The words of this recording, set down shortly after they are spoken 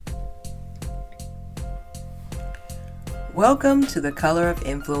Welcome to the Color of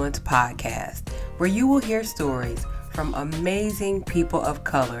Influence podcast, where you will hear stories from amazing people of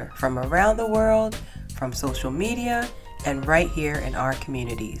color from around the world, from social media, and right here in our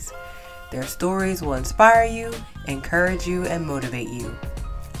communities. Their stories will inspire you, encourage you, and motivate you.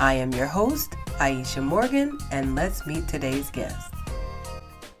 I am your host, Aisha Morgan, and let's meet today's guest.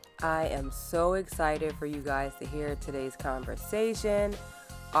 I am so excited for you guys to hear today's conversation.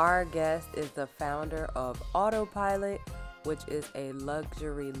 Our guest is the founder of Autopilot, which is a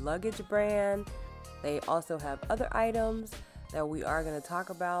luxury luggage brand. They also have other items that we are going to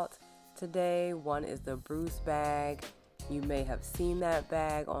talk about today. One is the Bruce bag. You may have seen that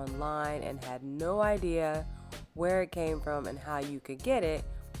bag online and had no idea where it came from and how you could get it.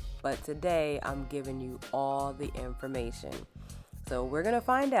 But today I'm giving you all the information. So we're going to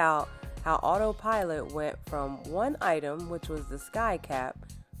find out how Autopilot went from one item, which was the sky cap,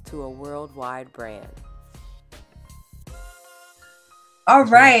 to a worldwide brand. All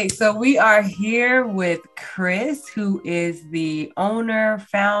right, so we are here with Chris, who is the owner,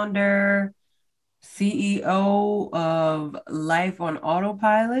 founder, CEO of Life on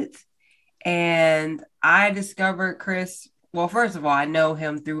Autopilot. And I discovered Chris, well, first of all, I know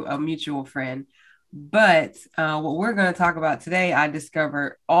him through a mutual friend. But what we're going to talk about today, I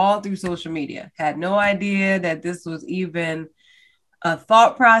discovered all through social media. Had no idea that this was even a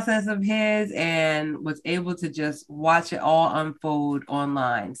thought process of his, and was able to just watch it all unfold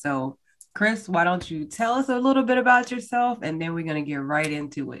online. So, Chris, why don't you tell us a little bit about yourself, and then we're going to get right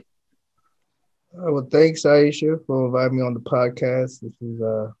into it. Well, thanks, Aisha, for inviting me on the podcast. This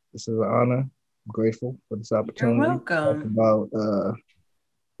is an honor. I'm grateful for this opportunity. You're welcome. To talk about the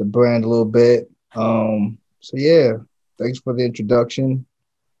brand a little bit. Thanks for the introduction.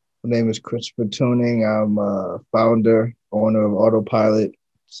 My name is Christopher Tuning. I'm founder, owner of Autopilot.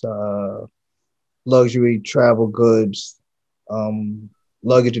 It's luxury travel goods,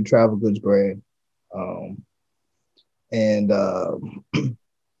 luggage and travel goods brand. The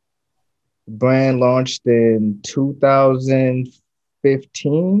brand launched in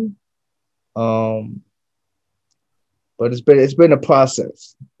 2015. But it's been a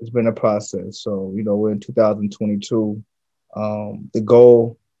process. It's been a process. So, we're in 2022. The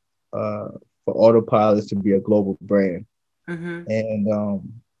goal for Autopilot is to be a global brand. Mm-hmm. And,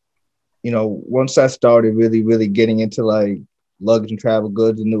 once I started really, really getting into like luggage and travel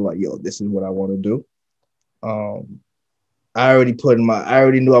goods and knew like, this is what I want to do. I already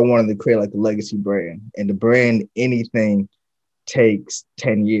knew I wanted to create like a legacy brand, and the brand, anything takes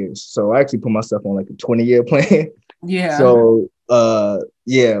 10 years. So I actually put myself on like a 20-year plan. Yeah. So,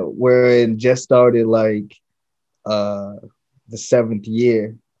 we're just started like the 7th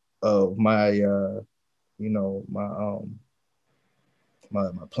year of my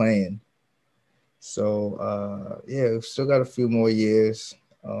my plan. So, we've still got a few more years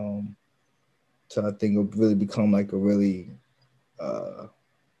till I think it'll really become like a really, I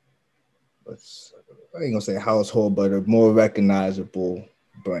ain't gonna say household, but a more recognizable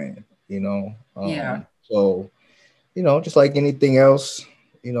brand, Yeah. So, just like anything else,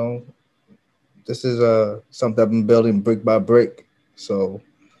 this is something I've been building brick by brick. So,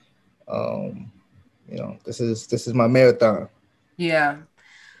 this is my marathon. Yeah.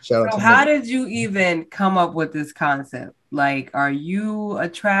 Shout out So to how me. did you even come up with this concept? Like, are you a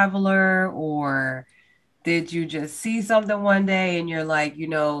traveler, or did you just see something one day and you're like,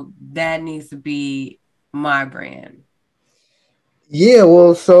 that needs to be my brand? Yeah,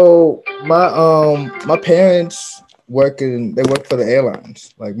 well, so my parents they work for the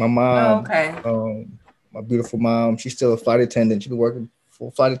airlines. Like my Oh, mom, okay. my beautiful mom, she's still a flight attendant. She's been working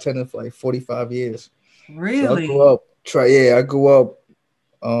for flight attendant for like 45 years. So Really? I grew up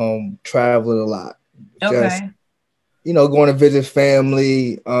traveling a lot. Just, Okay. going to visit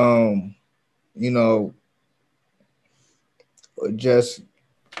family, you know, just,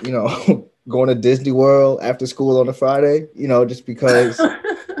 going to Disney World after school on a Friday, just because,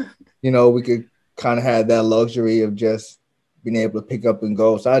 we could kind of have that luxury of just being able to pick up and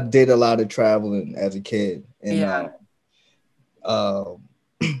go. So I did a lot of traveling as a kid. And Yeah. um,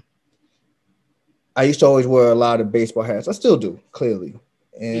 I used to always wear a lot of baseball hats. I still do, clearly.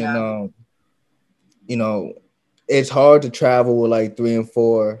 And, Yeah. It's hard to travel with like 3 and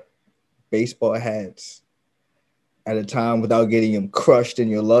 4 baseball hats at a time without getting them crushed in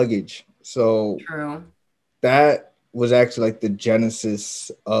your luggage. So True. that was actually like the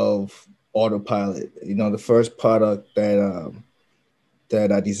genesis of Autopilot. The first product that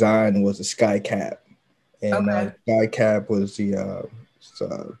I designed was a sky cap, and Okay. sky cap was the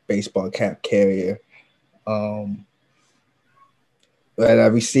baseball cap carrier. That I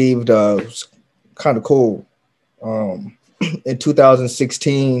received was kind of cool. in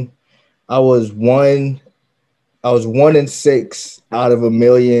 2016, I was one. I was 1 in 6 out of a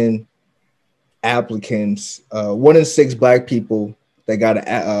million applicants. 1 in 6 Black people that got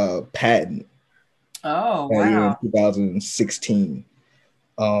a patent Oh, that year in wow. 2016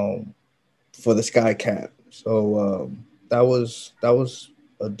 um, for the sky cap. So that was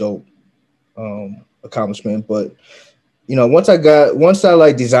a dope accomplishment. But once I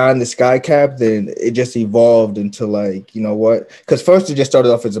like designed the sky cap, then it just evolved into like, you know what? Because first it just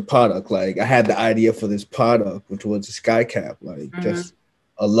started off as a product. Like I had the idea for this product, which was a sky cap, like Hmm. just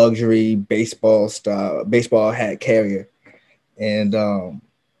a luxury baseball hat carrier. And it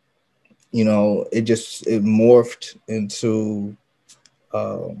morphed into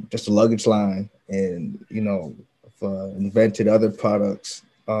just a luggage line, and I've invented other products.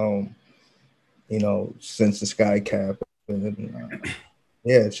 Since the sky cap, and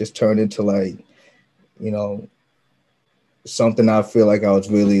yeah, it's just turned into like you know something I feel like I was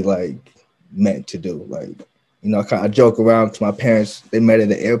really like meant to do. Like I joke around because my parents they met at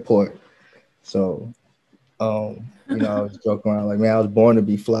the airport, so I was joking around like, man, I was born to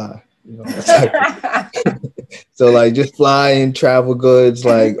be fly. It's like so like just flying travel goods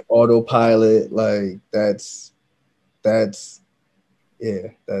like autopilot, like that's yeah,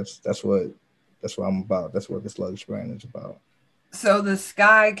 that's what I'm about. That's what this luggage brand is about. So the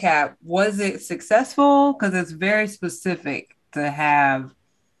sky cap, was it successful? Because it's very specific to have,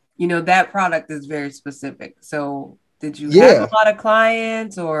 that product is very specific. So did you have a Yeah, lot of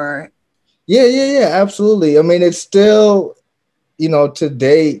clients or? yeah, absolutely. I mean, it's still, to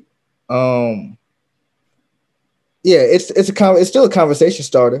date, um, yeah, it's still a conversation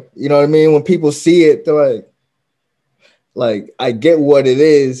starter. You know what I mean? When people see it, they're like I get what it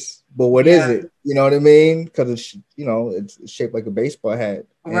is, but what is Yeah, it? You know what I mean? Because it's shaped like a baseball hat,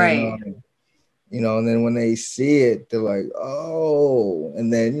 and right. and then when they see it, they're like, oh,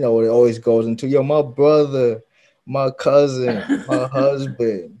 and then it always goes into, yo, my brother, my cousin, my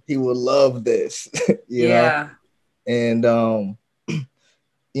husband, he would love this, Yeah. and I'll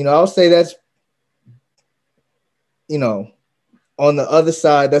say that's you know on the other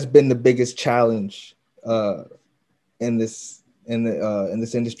side, that's been the biggest challenge uh, in this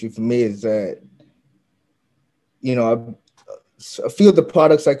industry for me is that a few of the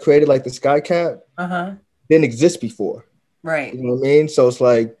products I created, like the Sky Cap, Uh-huh. didn't exist before. Right. You know what I mean? So it's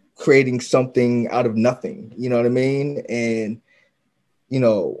like creating something out of nothing. You know what I mean? And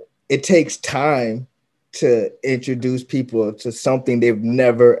it takes time to introduce people to something they've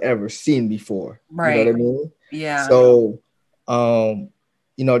never ever seen before. You know what I Right. mean? Yeah. So, um,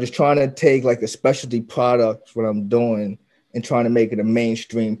 just trying to take like a specialty product, what I'm doing, and trying to make it a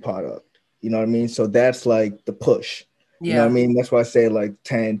mainstream product. You know what I mean? So that's like the push. You know what I Yeah. mean? That's why I say like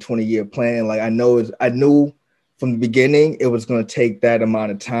 10, 20-year plan. Like I knew from the beginning it was going to take that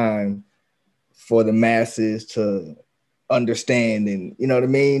amount of time for the masses to understand and you know what I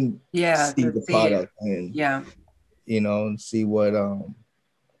mean, Yeah. see To the see it. product and Yeah. and see what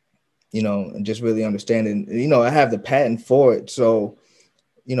and just really understand it. And, I have the patent for it, so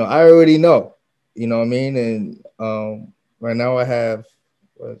I already know, you know what I mean, and right now I have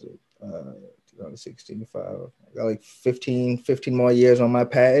what is it 2016 I got like 15 more years on my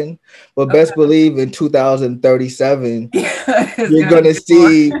patent, but best Okay. believe in 2037 Yeah. It's you're gonna gonna be more.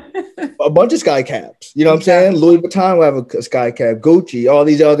 see a bunch of sky caps. You know what I'm Yeah. saying? Louis Vuitton will have a sky cap. Gucci, all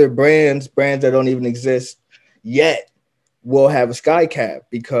these other brands that don't even exist yet, will have a sky cap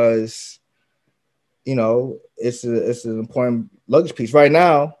because it's an important luggage piece. Right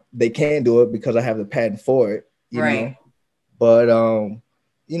now, they can't do it because I have the patent for it. Right. But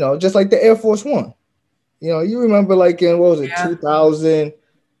just like the Air Force One. You remember like in what was it, Yeah. 2000?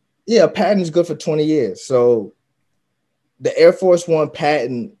 Yeah, a patent is good for 20 years. So the Air Force One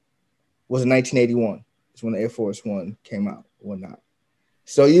patent was in 1981. It's when the Air Force One came out, whatnot.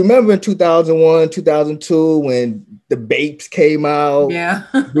 So you remember in 2001, 2002, when the Bapes came out, Yeah.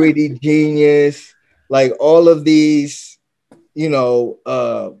 3D Genius, like all of these,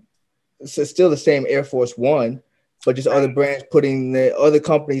 so still the same Air Force One, but just other Right. brands putting the other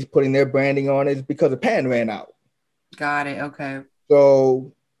companies putting their branding on it because the patent ran out. Got it. Okay.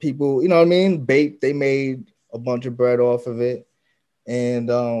 So people, you know what I mean? Bape, they made a bunch of bread off of it. And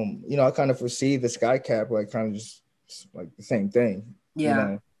I kind of foresee the sky cap like kind of just like the same thing,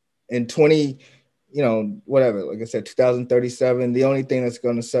 Yeah. in 20, whatever, like I said, 2037, the only thing that's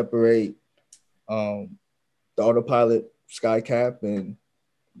going to separate um the autopilot sky cap and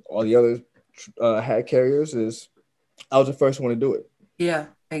all the other hat carriers is I was the first one to do it. Yeah.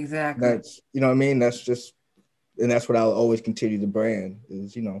 Exactly. That's you know what I mean. That's just and that's what I'll always continue the brand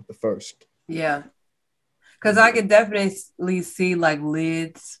is the first. Yeah. Because I could definitely see like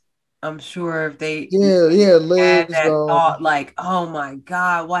lids. I'm sure if they Yeah, had lids. that thought, like, oh my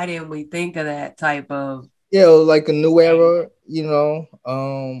God, why didn't we think of that type of Yeah, like a new thing? era,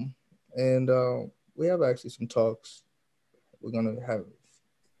 and we have actually some talks. We're gonna have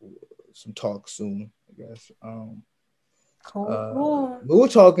some talks soon, I guess. Cool, cool. We were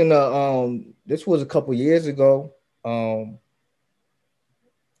talking to this was a couple years ago. Um,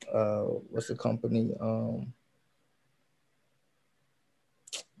 what's the company?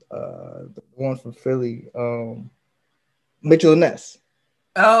 The one from Philly, Mitchell and Ness.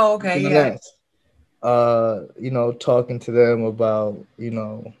 Oh, okay, Mitchell and yeah, Ness. Talking to them about,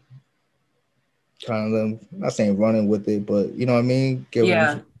 kind of them, not saying running with it, but you know what I mean, giving them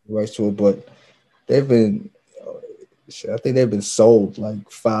yeah, some rights to it. But they've been, I think they've been sold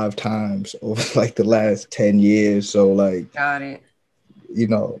like 5 times over like the last 10 years. So like, got it.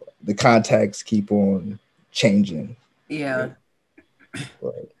 the contacts keep on changing. Yeah.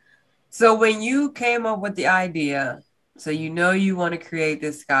 But So when you came up with the idea, so you know you want to create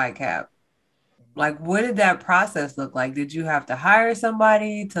this sky cap, like what did that process look like? Did you have to hire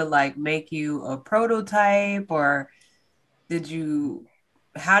somebody to like make you a prototype, or did you,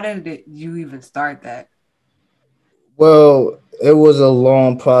 how did you even start that? well, it was a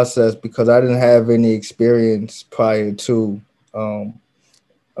long process because I didn't have any experience prior to. Um,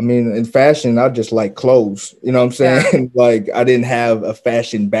 I mean, in fashion, I just like clothes. You know what I'm Yeah, saying? Like I didn't have a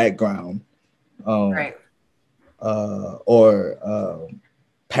fashion background. Um, right. or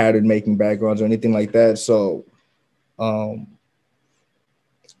pattern making backgrounds or anything like that. So, um,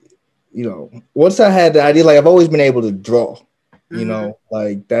 once I had the idea, like I've always been able to draw, Mm-hmm.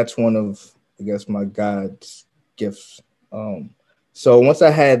 like that's one of, I guess, my God's gifts. Um, so once I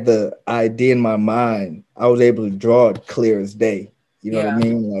had the idea in my mind, I was able to draw it clear as day. You know what I Yeah.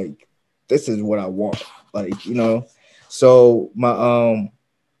 mean? Like this is what I want. Like, so my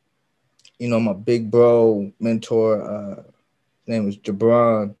big bro mentor, his name was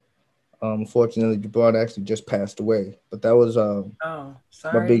Jabron. Unfortunately, Jabron actually just passed away. But that was Oh, my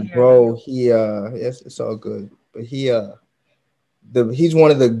sorry to big hear that. bro. He yes, it's all good. But he's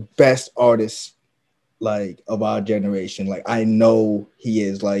one of the best artists like of our generation. Like I know he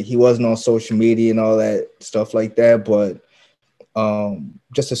is. Like he wasn't on social media and all that stuff like that, but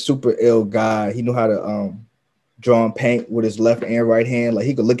just a super ill guy. He knew how to draw and paint with his left and right hand. Like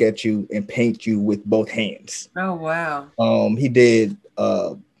he could look at you and paint you with both hands. Oh, wow. He did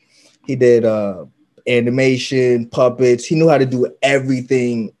animation, puppets. He knew how to do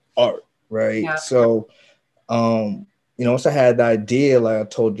everything art, right? Yeah. So, once I had the idea, like I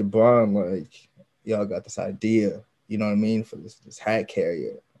told Jabron, like, y'all got this idea, you know what I mean, for this hat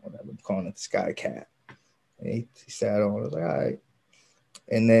carrier, whatever I'm calling it, the Sky Cat. And he sat on. I was like, all right.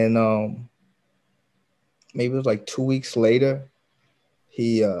 And then maybe it was like 2 weeks later,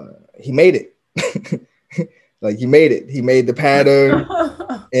 he made it. Like he made it. He made the pattern,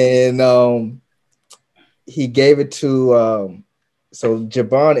 and he gave it to so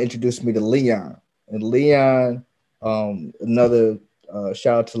Jabon introduced me to Leon, and Leon, another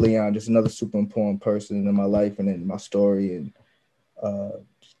shout out to Leon, just another super important person in my life and in my story, and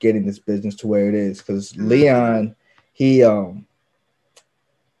getting this business to where it is. Because Mhm. Leon, he um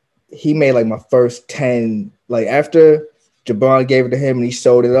he made like my first 10, like after Jabon gave it to him and he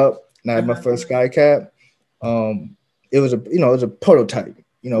sewed it up, and I had my Uh-huh. first sky cap. Um, it was a prototype.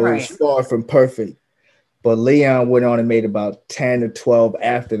 It was Right. far from perfect. But Leon went on and made about 10 or 12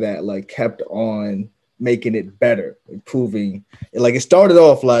 after that, like kept on making it better, improving. Like it started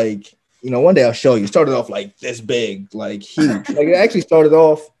off like, one day I'll show you. It started off like this big, like huge. Like it actually started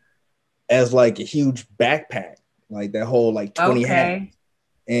off as like a huge backpack, like that whole like 20 hats. Okay.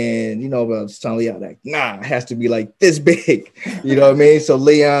 And but I was telling Leon like, nah, it has to be like this big. You know what I mean? So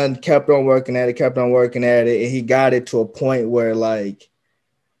Leon kept on working at it, and he got it to a point where like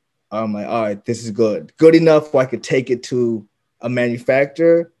I'm like, all right, this is good. Good enough where I could take it to a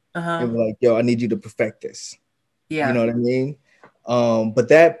manufacturer and Uh-huh. be like, yo, I need you to perfect this. You know Yeah. what I mean? But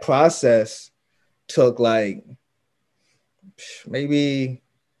that process took like maybe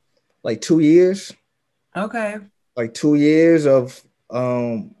like 2 years, Okay. like 2 years of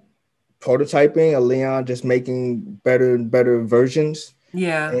prototyping, of Leon just making better and better versions.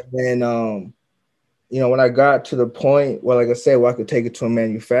 Yeah. And then when I got to the point where, like I said, where I could take it to a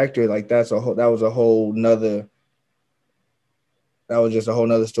manufacturer, like that was just a whole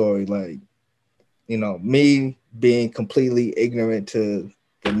nother story. Like, me being completely ignorant to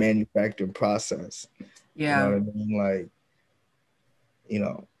the manufacturing process. You know what Yeah. I mean? Like, you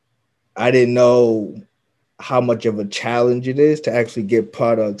know, I didn't know how much of a challenge it is to actually get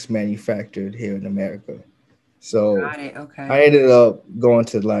products manufactured here in America. So Got it. I Okay. ended up going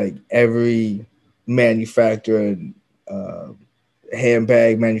to like every manufacturer, uh,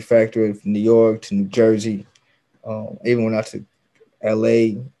 handbag manufacturer from New York to New Jersey. Even when I to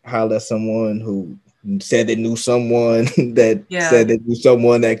LA, hollered at someone who said they knew someone that said Yeah. they knew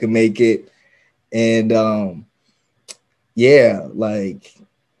someone that could make it. And yeah, like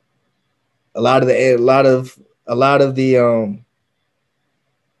a lot of the a lot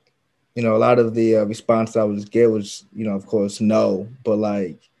of the response I was get was, of course, no, but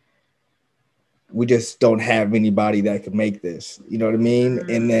like we just don't have anybody that could make this. You know what I mean?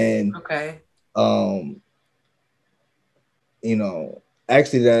 And Mm, then okay. um,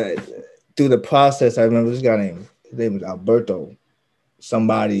 actually that through the process, I remember this guy named his name was Alberto.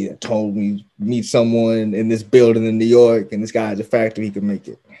 Somebody that told me meet someone in this building in New York, and this guy has a factory, he could make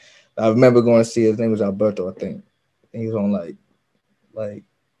it. I remember going to see his name was Alberto, I think. He was on like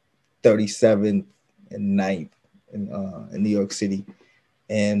 37th and 9th in New York City.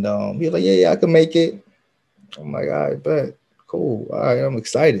 And he was like, yeah, I can make it. I'm like, all right, bet. Cool. All right, I'm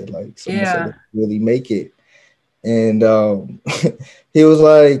excited. Like someone said they Yeah. could really make it. And he was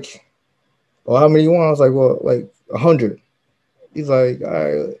like, well, how many you want? I was like, well, like 100. He's like, all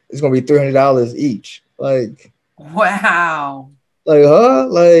right, it's gonna be $300 each. Wow. Huh?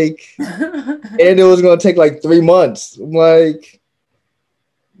 And it was gonna take like 3 months. I'm like,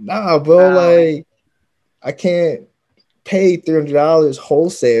 nah, bro. Wow. Like, I can't pay $300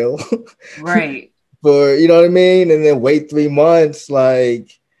 wholesale Right. for, you know what I mean, and then wait 3 months.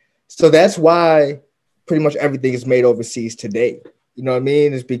 So that's why pretty much everything is made overseas today. You know what I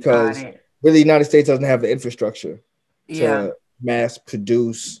mean? It's Got because it. really the United States doesn't have the infrastructure Yeah. to mass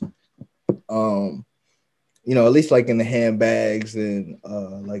produce um at least like in the handbags and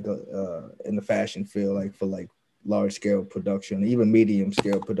in the fashion field, like for like large scale production, even medium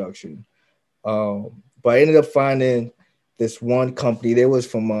scale production. But I ended up finding this one company. They was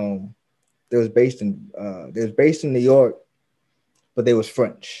based in New York, but they was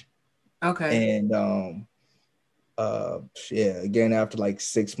French. Okay. And yeah, again after like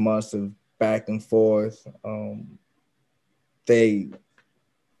 6 months of back and forth, they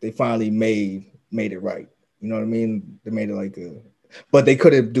they finally made it right. You know what I mean? They made it but they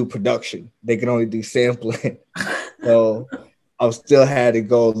couldn't do production. They could only do sampling. So I still had to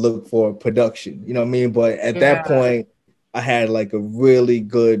go look for production. You know what I mean? But at that Yeah. point, I had like a really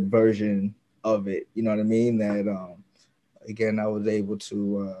good version of it. You know what I mean? That again, I was able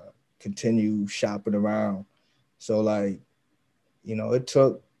to continue shopping around. So it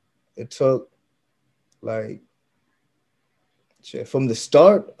took like from the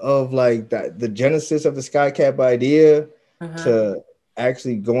start of like that the genesis of the skycap idea Uh-huh. to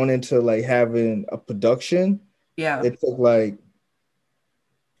actually going into like having a production. Yeah. It took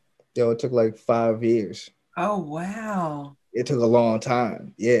like 5 years. Oh, wow. It took a long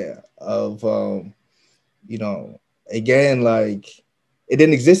time, yeah, of you know again, like it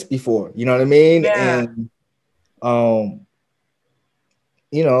didn't exist before, you know what I mean? Yeah. And um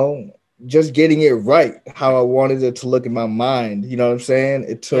you know just getting it right how I wanted it to look in my mind, you know what I'm saying?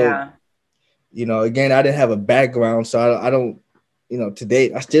 It took, Yeah. again, I didn't have a background, so I don't, to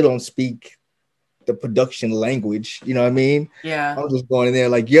date, I still don't speak the production language. You know what I mean? Yeah. I'm just going in there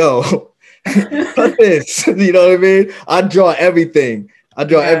like, yo, cut this. You know what I mean? I draw everything. I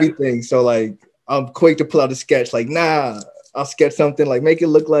draw Yeah. everything. So like, I'm quick to pull out a sketch. Like, nah, I'll sketch something like make it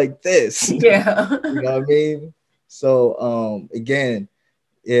look like this. Yeah. You know what I mean? So again,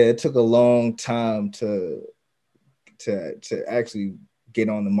 yeah, it took a long time to actually get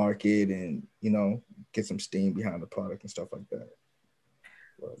on the market and get some steam behind the product and stuff like that.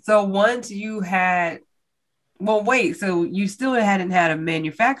 But, So once you had, well, wait, so you still hadn't had a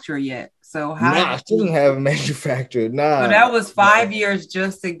manufacturer yet. So how nah, I did still didn't you, have a manufacturer. so Nah, that was 5 years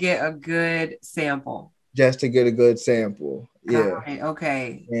just to get a good sample. just to get a good sample. Got Yeah, it.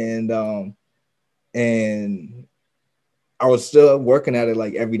 Okay. and I was still working at it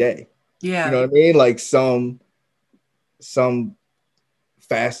like every day. You know Yeah. what I mean? Like some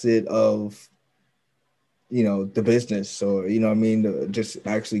facet of the business, or what I mean, just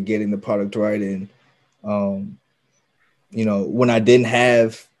actually getting the product right. And um when I didn't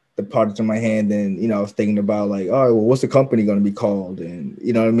have the product in my hand, then I was thinking about like, all right, well, what's the company going to be called, and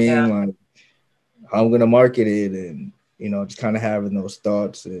you know what I mean, Yeah. like how I'm going to market it, and just kind of having those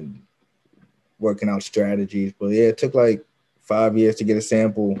thoughts and working out strategies. But yeah, it took like 5 years to get a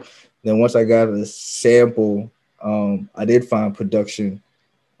sample. Then once I got a sample, I did find production.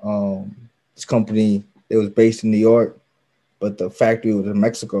 This company, it was based in New York, but the factory was in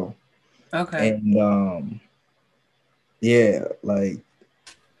Mexico, Okay. and yeah, like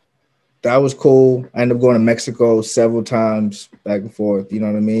that was cool. I ended up going to Mexico several times back and forth. You know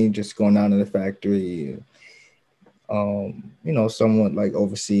what I mean? Just going down to the factory, somewhat like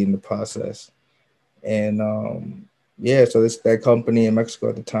overseeing the process. And yeah, so this that company in Mexico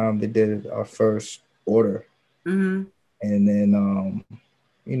at the time, they did our first order. Mm-hmm. And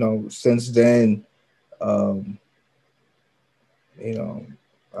then since then, um, you know,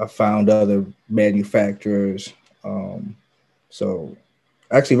 I found other manufacturers. Um, so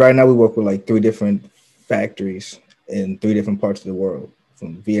actually right now we work with like three different factories in three different parts of the world,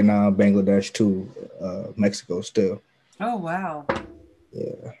 from Vietnam, Bangladesh to Mexico still. Oh wow.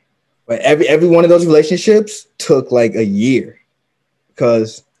 Yeah. But every one of those relationships took like a year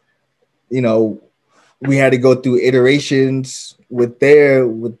because you know we had to go through iterations with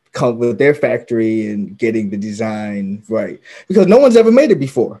their factory and getting the design right because no one's ever made it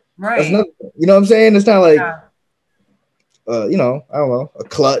before. That's Right. not, you know what I'm saying? It's not like Yeah. I don't know, a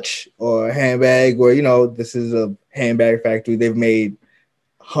clutch or a handbag where this is a handbag factory. They've made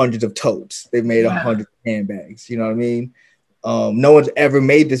hundreds of totes. They've made a Yeah. hundred handbags. You know what I mean? No one's ever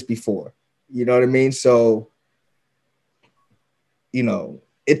made this before. You know what I mean? So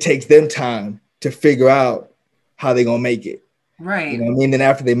it takes them time to figure out how they're gonna make it. You know Right. what I mean? Then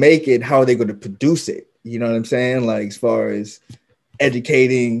after they make it, how are they going to produce it? You know what I'm saying? Like as far as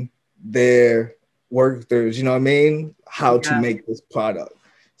educating their workers, you know what I mean? How to Yeah. make this product.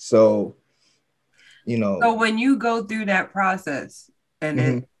 So, So when you go through that process, and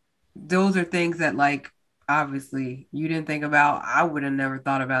mhm, those are things that, like, obviously you didn't think about. I would have never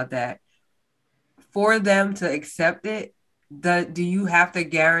thought about that. For them to accept it, do you have to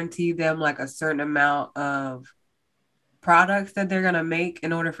guarantee them like a certain amount of products that they're gonna make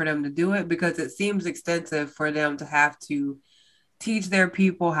in order for them to do it? Because it seems extensive for them to have to teach their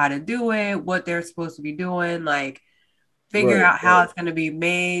people how to do it, what they're supposed to be doing, like figure right, out how right. it's gonna be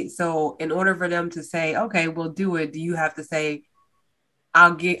made. So in order for them to say, okay, we'll do it, do you have to say,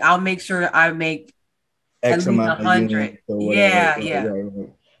 I'll make sure I make at X least amount of 100. units or whatever. Yeah, Right, yeah. right, right.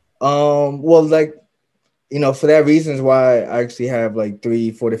 Well, like, for that reason is why I actually have like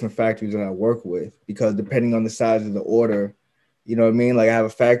 3, 4 different factories that I work with, because depending on the size of the order, you know what I mean? Like I have a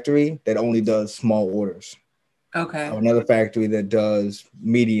factory that only does small orders. I Okay. have another factory that does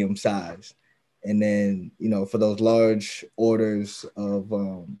medium size. And then, for those large orders of,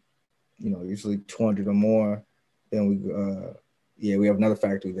 usually 200 or more, then we have another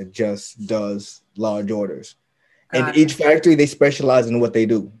factory that just does large orders. And Got each it. factory, they specialize in what they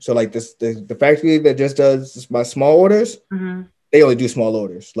do. So like the factory that just does my small orders, Hmm. they only do small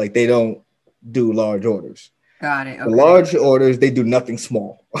orders. Like they don't do large orders. Got it. The Okay. large orders, they do nothing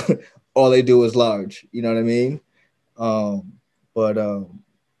small. All they do is large. You know what I mean? Um, but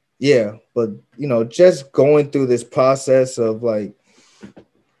yeah, but just going through this process of like,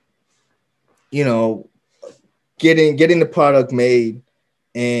 you know, getting the product made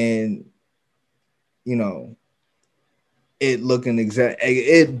and you know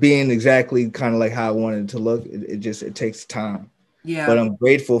it being exactly kind of like how I wanted it to look. It takes time. But Yeah. I'm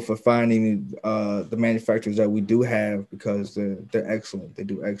grateful for finding the manufacturers that we do have because they're excellent. They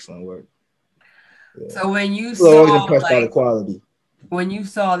do excellent work. Yeah. So when you People are saw always impressed by the like quality. when you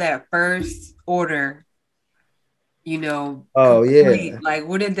saw that first order, Oh complete, yeah. like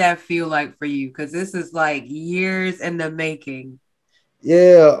what did that feel like for you? Because this is like years in the making.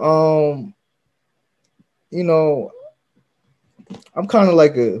 Yeah. You know, I'm kind of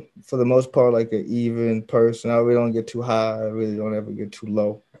like for the most part, like an even person. I really don't get too high. I really don't ever get too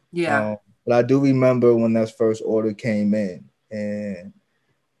low. Yeah. Um, but I do remember when that first order came in, and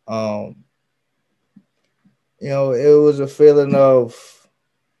um, it was a feeling of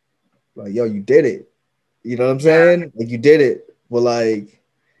like, yo, you did it. You know what I'm Yeah. saying? Like you did it. But like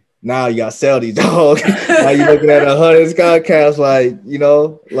now you gotta sell these dogs. Now you're looking at 100 sky caps, like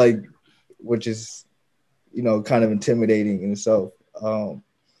like which is kind of intimidating in itself.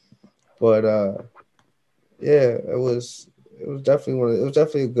 But yeah, it was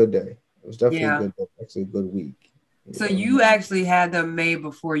definitely a good day. It was definitely a Yeah. good day, actually a good week. So Yeah. you actually had them made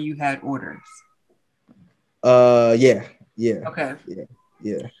before you had orders. Yeah, yeah, Okay. yeah,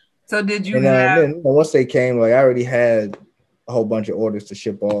 yeah. So did you And have, then once they came, like I already had a whole bunch of orders to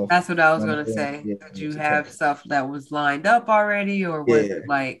ship off. that's what I was You know gonna what I'm saying? say. Yeah, Did yeah, you to come. have stuff that was lined up already, or was Yeah, it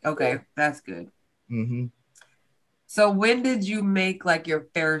like, yeah. okay, that's good. Mm-hmm. So when did you make like your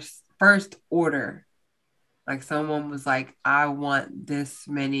first order? Like someone was like, I want this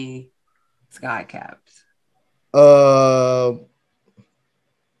many sky caps. Uh,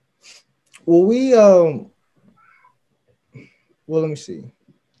 well, let me see.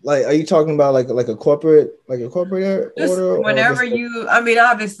 Like, are you talking about like a corporate Just order or whenever just like, you, I mean,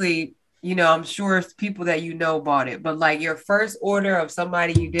 obviously, I'm sure it's people that bought it, but like your first order of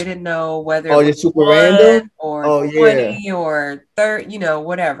somebody you didn't know, whether Oh, it was just super one random. or Oh yeah, 20 or 30,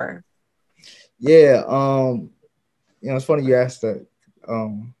 whatever. yeah. It's funny you asked that.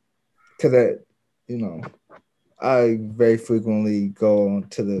 Because you know, I very frequently go on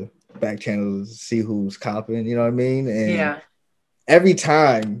to the back channels to see who's copying. You know what I mean? And Yeah. every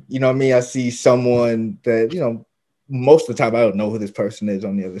time, I see someone that most of the time I don't know who this person is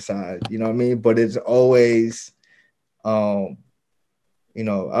on the other side. You know what I mean? But it's always, um, I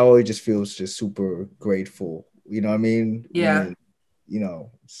always just feel just super grateful. You know what I mean? Yeah. When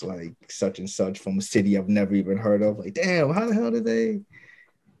it's like such and such from a city I've never even heard of. Like, damn, how the hell did they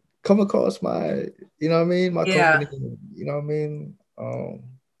come across my, my Yeah. company? You know what I mean?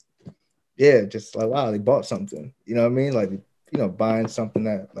 Yeah, just like wow, they bought something. You know what I mean? Like, buying something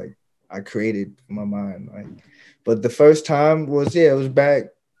that like I created in my mind. Like, but the first time was it was back,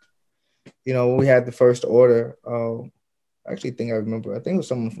 when we had the first order. I actually think I remember. I think it was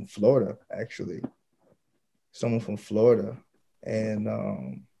someone from Florida, actually. Someone from Florida.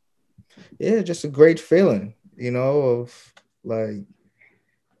 And yeah, just a great feeling, of like,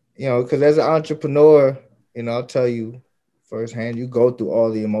 because as an entrepreneur, I'll tell you firsthand, you go through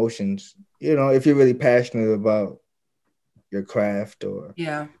all the emotions, if you're really passionate about your craft or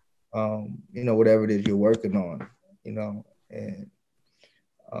Yeah. whatever it is you're working on, and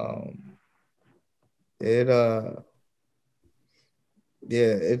um it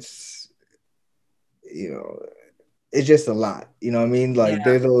yeah, you know, it's just a lot, you know what I mean? Like Yeah.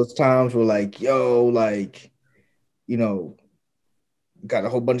 there's those times where like, yo, like, you know, got a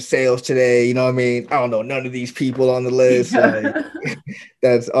whole bunch of sales today, you know what I mean? I don't know none of these people on the list, like Yeah.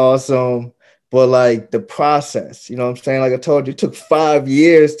 that's awesome. But like the process, you know what I'm saying? Like I told you, it took 5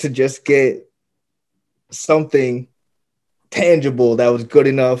 years to just get something tangible that was good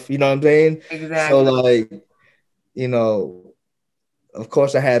enough, you know what I'm saying? So Exactly. like, you know, of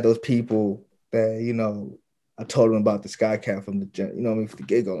course I had those people that, I told them about the sky cap from the I mean, for the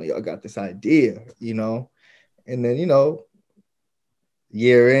gig on, y'all got this idea, and then,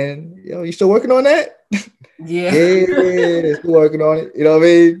 year in, you still working on that? Yeah. Yeah, still working on it. You know what I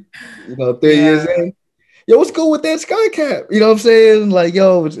mean? 3 years Yeah. in, yo, what's good with that sky cap? You know what I'm saying? Like,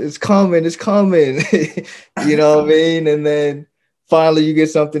 yo, it's coming, it's coming. You know what I mean? And then finally you get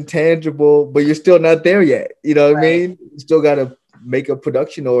something tangible, but you're still not there yet. You know what I Right. mean? You still gotta make a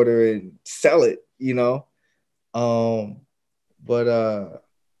production order and sell it, Um, but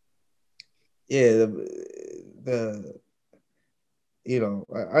yeah, the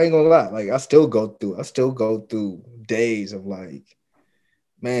I ain't gonna lie, like I still go through days of like,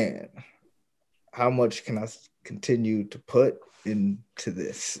 man, how much can I continue to put into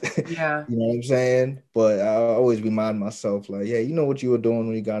this? Yeah. You know what I'm saying? But I always remind myself, like, yeah, you know what you were doing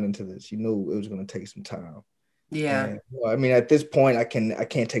when you got into this. You knew it was going to take some time. Yeah. And I mean, at this point, I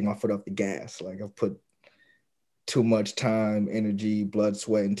can't take my foot off the gas. Like I've put too much time, energy, blood,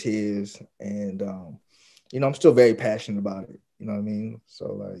 sweat, and tears, and I'm still very passionate about it. You know what I mean?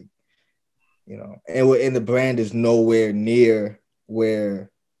 So like, and the brand is nowhere near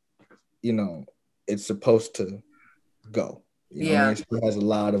where it's supposed to go. You know what I mean? Yeah. It still has a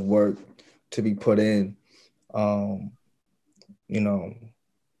lot of work to be put in, um, you know,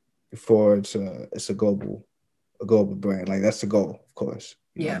 before it's a global brand. Like that's the goal, of course.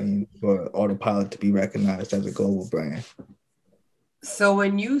 You know what I Yeah. mean? For Autopilot to be recognized as a global brand. So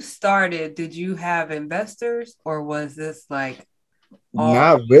when you started, did you have investors or was this like all?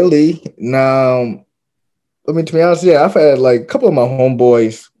 Not really. Now, I mean, to be honest, yeah, I've had like a couple of my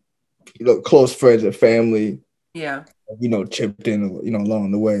homeboys, close friends and family, Yeah. chipped in,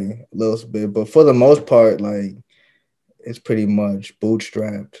 along the way a little bit. But for the most part, like it's pretty much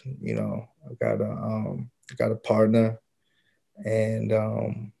bootstrapped. I got a partner, and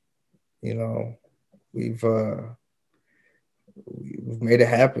you know, we've we've made it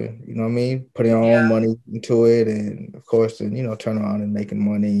happen. You know what I mean? Putting our own Yeah. money into it, and of course, then turn around and making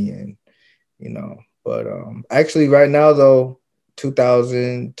money, and you know. But actually, right now though,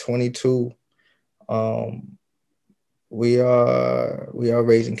 2022, um, we are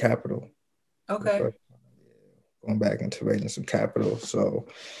raising capital for the Okay. first going back into raising some capital. So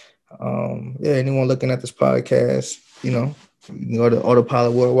yeah, anyone looking at this podcast, you can go to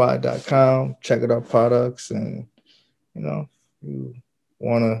autopilotworldwide.com, check out our products, and if you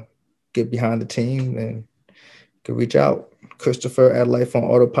want to get behind the team, then you can reach out. Christopher at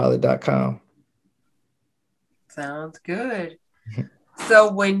lifeonautopilot.com. Sounds good.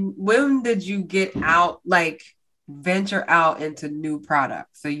 So when did you get out, like venture out into new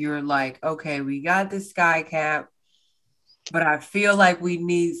products? So you're like, okay, we got this sky cap. but I feel like we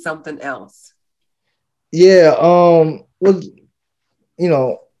need something else. Yeah. Well, you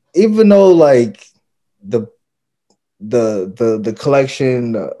know, even though like the the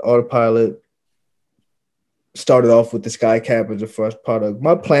collection, the Autopilot started off with the Skycap as the first product.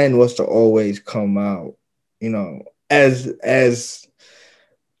 My plan was to always come out, you know, as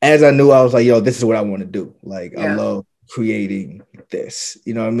I knew I was like, yo, this is what I want to do. Like I Yeah. love creating this.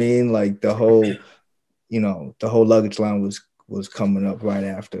 You know what I mean? Like the whole luggage line was coming up right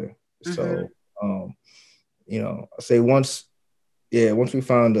after. Mm-hmm. So I say once we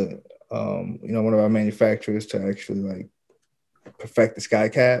found one of our manufacturers to actually like perfect the sky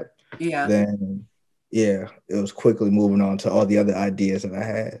cap, Yeah. then yeah, it was quickly moving on to all the other ideas that I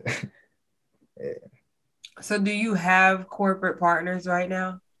had. Yeah. So do you have corporate partners right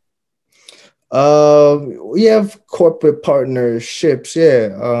now? We have corporate partnerships, yeah.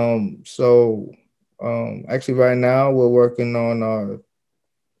 Actually, right now we're working on our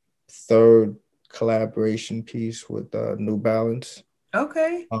third collaboration piece with New Balance.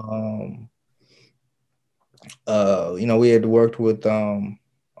 Okay. Um, we had worked with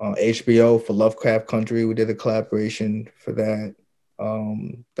HBO for Lovecraft Country. We did a collaboration for that.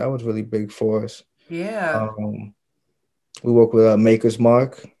 That was really big for us. Yeah. Um, we work with Maker's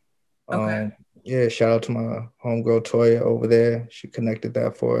Mark. Okay. Um, yeah, shout out to my homegirl Toya over there. She connected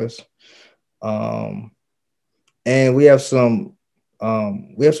that for us. Um, and we have some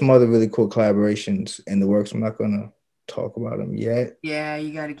other really cool collaborations in the works. I'm not gonna talk about them Yeah,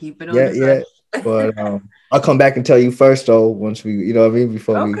 you got to keep it on the yet, hush. but I'll come back and tell you first though. Once we, you know what I mean,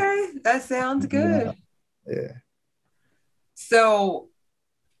 before we, Okay, that sounds good. yeah. So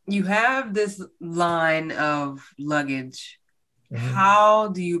you have this line of luggage. Mhm. How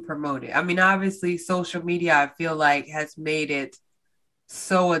do you promote it? I mean, obviously, social media, I feel like, has made it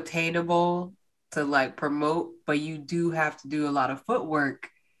so attainable to like promote, but you do have to do a lot of footwork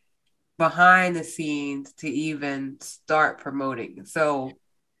behind the scenes to even start promoting. So,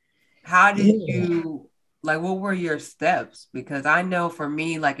 how did Yeah, you like what were your steps? Because I know for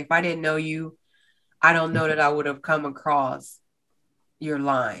me, like if I didn't know you, I don't know that I would have come across your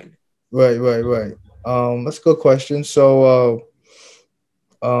line. right. That's a good question. So,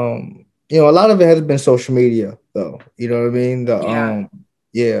 a lot of it has been social media, though. You know what I mean? Yeah.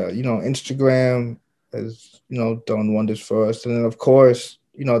 Yeah, Instagram has done wonders for us, and then of course,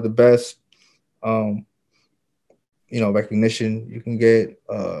 the best, um, recognition you can get,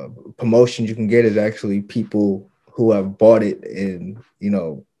 promotion you can get is actually people who have bought it and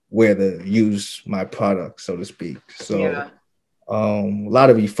where to use my product, so to speak. So, Yeah. a lot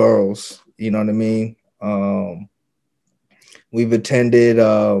of referrals. You know what I mean? We've attended.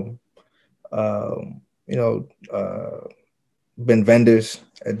 You know, been vendors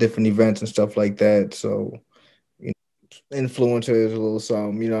at different events and stuff like that. So, influencers, a little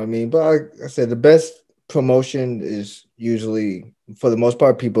something, you know what I mean? But I said the best promotion is usually, for the most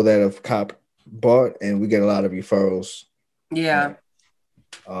part, people that have bought, and we get a lot of referrals. Yeah.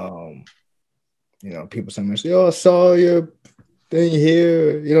 And, people sometimes say, "Oh, I saw your thing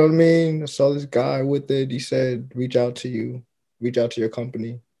here." You know what I mean? I saw this guy with it. He said, reach out to your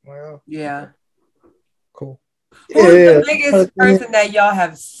company." I'm like, oh, okay, Yeah. cool. Who's Yeah, the biggest yeah. person that y'all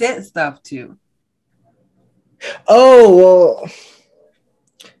have sent stuff to? Oh, well,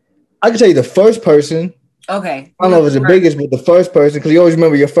 I can tell you the first person. Okay. I Who don't know was if it's the the biggest, but the first person, because you always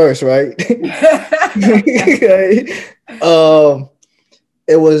remember your first, right? first? um,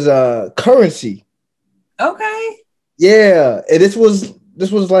 it was currency. Okay. Yeah, and this was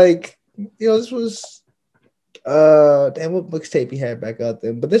like this was damn, what mixtape he had back out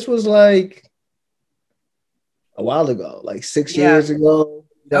then, but this was like a while ago, like 6 years Yeah. ago.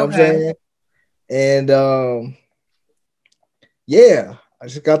 You know what I'm Okay. saying? And yeah, I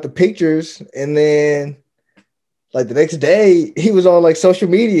just got the pictures, and then like the next day he was on like social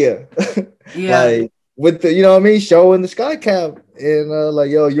media, Yeah. like with the what I mean, showing the sky cap, and like,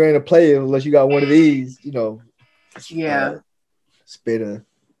 yo, you ain't a player unless you got one of these, Yeah. spitter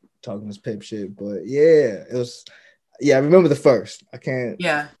talking this pip shit. But yeah, it was, yeah, I remember the first. I can't.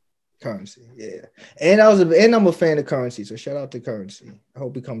 Yeah. Currency, yeah. And I'm a fan of Currency, so shout out to Currency. I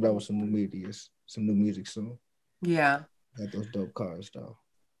hope he comes out with some new music soon. Yeah. Got those dope cars though.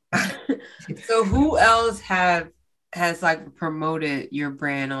 So who else have has like promoted your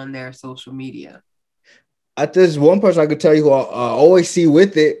brand on their social media? There's one person I could tell you who I always see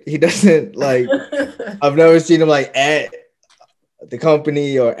with it. He doesn't like. I've never seen him like at the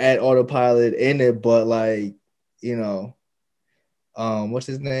company or at Autopilot in it, but like, you know, what's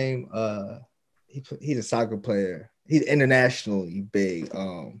his name? He's a soccer player. He's internationally big.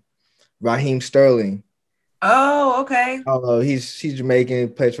 Raheem Sterling. Oh, okay. I don't know. He's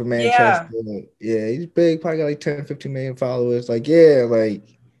Jamaican, plays for Manchester. Yeah. Yeah, he's big. Probably got like 10, 15 million followers. Like, yeah, like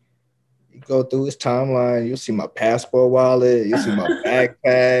you go through his timeline, you'll see my passport wallet, you'll see my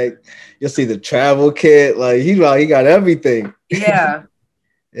backpack, you'll see the travel kit. Like he got everything. Yeah.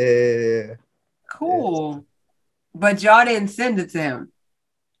 Yeah. Yeah. Cool. But y'all didn't send it to him.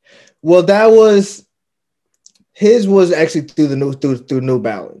 Well, that was his was actually through New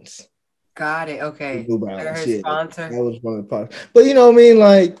Balance. Got it. Okay. New They're Balance, his yeah. sponsor. That was one of the parts. But you know what I mean?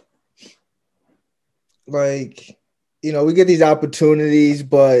 Like, we get these opportunities,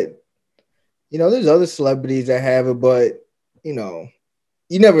 but there's other celebrities that have it, but you know,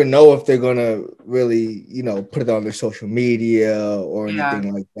 you never know if they're gonna really, put it on their social media or Yeah.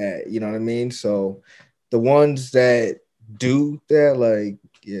 anything like that. You know what I mean? So the ones that do that, like,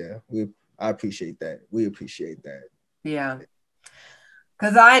 yeah, I appreciate that. We appreciate that. Yeah.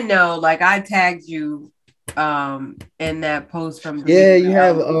 Cause I know, like I tagged you in that post from Yeah, you Demetria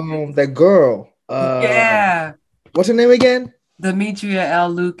have L. Lucas. that girl. Yeah. What's her name again? Demetria L.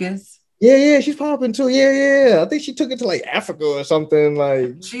 Lucas. Yeah, she's popping too. Yeah. I think she took it to like Africa or something,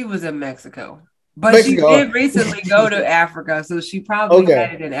 like She was in Mexico. But she Mexico. did recently go to Africa, so she probably Okay.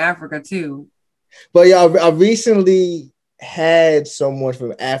 had it in Africa too. But yeah, I recently had someone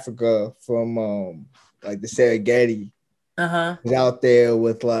from Africa from like the Serengeti Uh-huh. was out there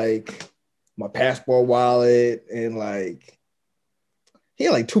with like my passport wallet and like he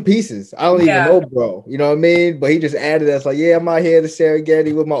had like two pieces. I don't even Yeah. know, bro. You know what I mean? But he just added us like, yeah, I'm out here to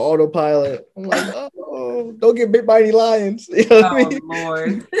Serengeti with my autopilot. I'm like, oh, don't get bit by any lions. You know what I Oh mean?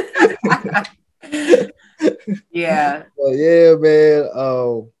 Lord. Yeah. But yeah, man.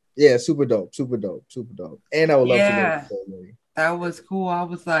 Oh, yeah, super dope, super dope, super dope. And I would love to go to Yeah. Serengeti. That was cool. I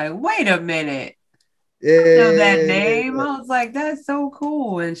was like, wait a minute. I know that name. Yeah, I was like, that's so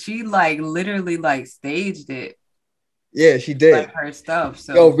cool. And she like literally like staged it, yeah, she like did. her stuff.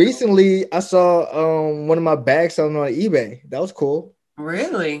 Yo, So recently I saw one of my bags selling on eBay. That was cool.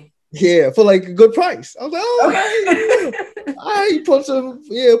 really? Yeah, for like a good price. I was like, oh, okay, Okay. yeah. All right,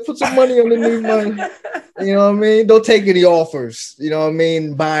 put some money underneath my, you know what I mean? Don't take any offers. You know what I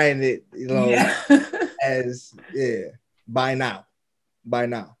mean? Buying it, Yeah. as yeah, buy now. Buy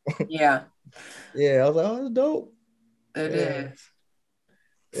now. Yeah, Yeah, I was like, oh, that's dope. it Yeah, is.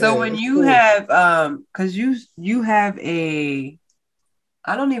 So yeah, when that's you cool. have because you have a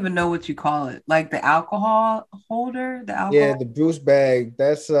I don't even know what you call it, like the alcohol holder, the Yeah, alcohol. the Bruce bag,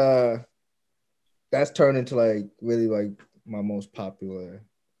 that's turned into like really like my most popular.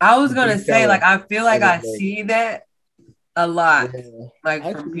 I was The gonna big say, like, seller I feel like as of I late. see that a lot, Yeah. like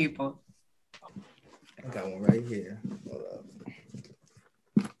from Actually, people. I got one right here. Hold up.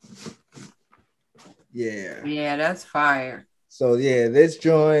 Yeah. Yeah, that's fire. So yeah, this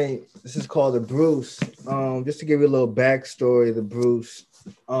joint, this is called the Bruce. Just to give you a little backstory, the Bruce.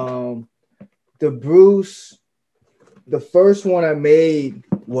 Um, the Bruce, the first one I made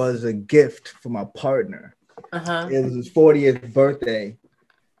was a gift for my partner. Uh-huh. It was his 40th birthday.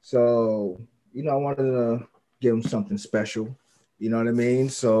 So, I wanted to give him something special. You know what I mean?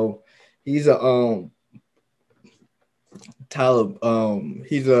 So he's he's um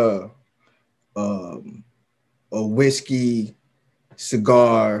a whiskey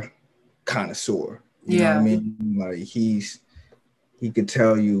cigar connoisseur. You know what I Yeah. mean? Like he could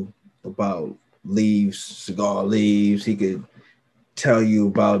tell you about cigar leaves. He could tell you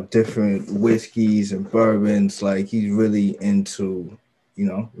about different whiskeys and bourbons. Like he's really into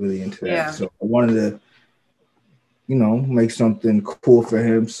that. Yeah. So I wanted to, make something cool for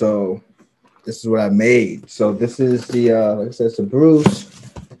him. So this is what I made. So this is the like I said, it's a Bruce.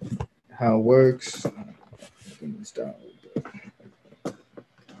 How it works. Bring this down.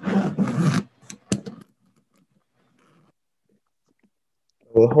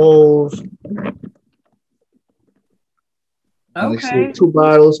 With holes, and they see Okay. two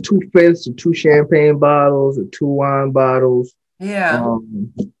bottles, two fifths, or two champagne bottles, or two wine bottles. Yeah.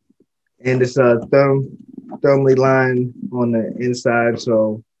 Um, and it's thermally lined on the inside,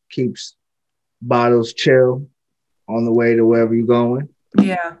 so keeps bottles chill on the way to wherever you're going.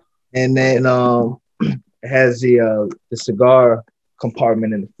 Yeah. And then it has the cigar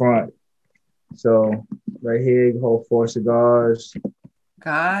compartment in the front. So right here you hold 4 cigars.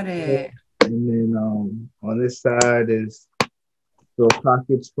 Got it. And then on this side is little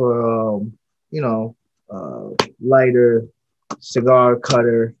pockets for lighter, cigar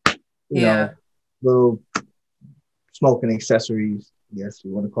cutter, Yeah. little smoking accessories. Yes,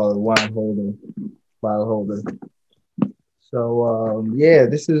 you want to call it wine holder, bottle holder. So yeah,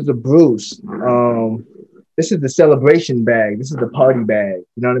 this is the Bruce. This is the celebration bag. This is the party bag.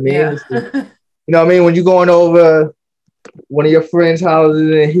 You know what I mean? Yeah. This You know what I mean? When you're going over one of your friends' houses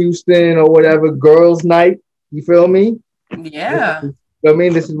in Houston or whatever, girls' night, you feel me? This is, Yeah. you know what I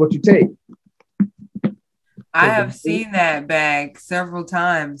mean? This is what you take. I Take have the seen that bag several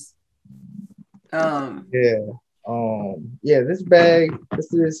times. yeah. Yeah, this bag,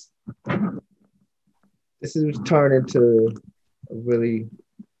 this is turned into a really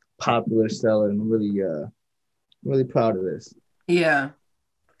popular seller and really proud of this. Yeah.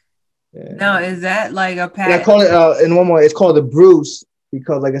 Now, Yeah. is that like a And I patent? call it in one more, it's called the Bruce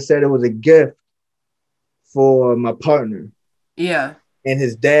because like I said, it was a gift for my partner. Yeah. And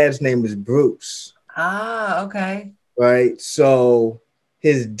his dad's name is Bruce. Ah, okay. Right. So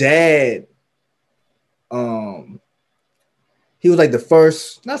his dad, um, he was like the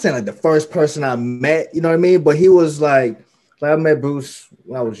first, not saying like the first person I met, you know what I mean? But he was like I met Bruce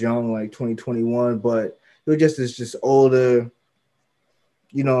when I was young, like 2021, but he was just older,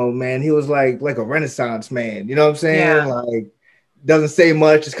 you know, man. He was like a Renaissance man, you know what I'm saying? Yeah. Like doesn't say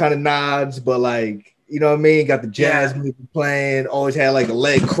much, just kind of nods, but like, you know what I mean? Got the jazz Yeah. music playing, always had like a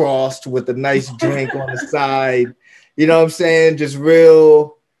leg crossed with a nice drink on the side. You know what I'm saying? Just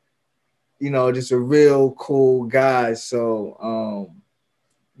real, you know, just a real cool guy. So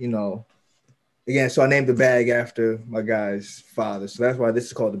you know, again, so I named the bag after my guy's father. So that's why this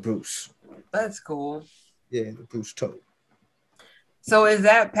is called the Bruce. That's cool. Yeah, the Bruce tote. So is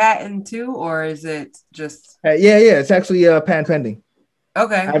that patent too, or is it just Yeah, it's actually patent pending. I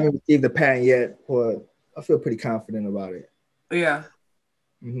okay? haven't received the patent yet, but I feel pretty confident about it. Yeah.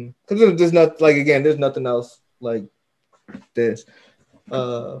 Because there's not like again, there's nothing else like this.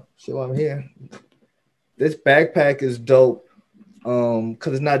 So I'm here. This backpack is dope.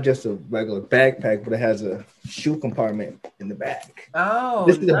 Because it's not just a regular backpack, but it has a shoe compartment in the back. Oh,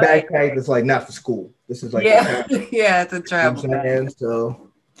 This is a nice. backpack that's like not for school. This is like for Yeah. travel. Yeah, it's a You know travel what I'm bag. saying?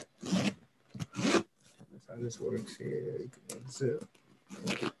 So that's how this works here. You can unzip.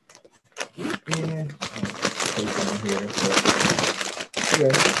 Yeah. Place it in here. But,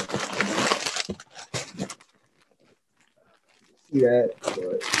 yeah. See that?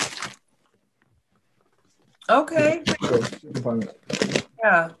 But Okay. yeah, shoe compartment.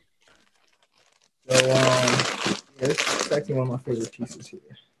 Yeah. So yeah, this is actually one of my favorite pieces here.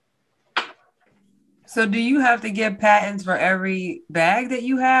 So do you have to get patents for every bag that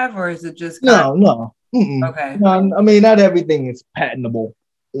you have, or is it just kind No. of okay? No, I mean, not everything is patentable,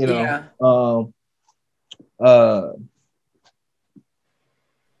 you know. Yeah. Uh,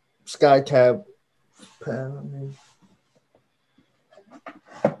 Sky Cap. I mean,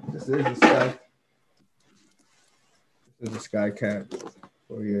 this is a sky. This is a Sky Cap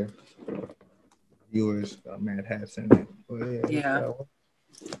for your viewers. Mad hats in it. But yeah, Yeah.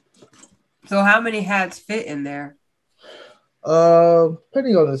 So how many hats fit in there?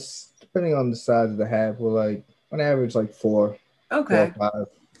 depending on the size of the hat, we're like on average like four or Okay. five.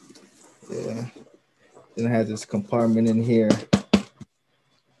 Yeah. Then it has this compartment in here.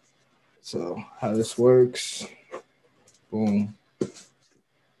 So how this works? Boom. That's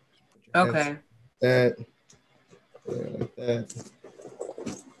Okay. that. Yeah, like that.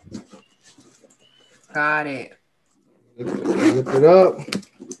 Got it. Lift it up.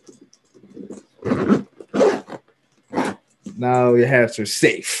 Now your hats are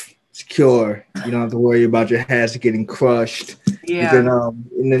safe, secure. You don't have to worry about your hats getting crushed. You can Yeah.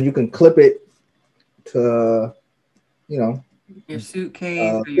 and then you can clip it to you know Your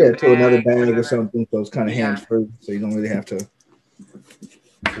suitcase or your yeah, to another bag, bag or whatever. something. So it's kind of hands Yeah. free. So you don't really have to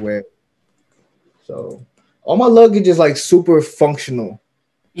wear it. So all my luggage is like super functional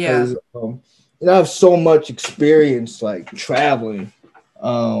Yeah. because I have so much experience like traveling,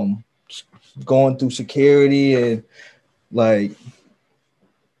 um, going through security and like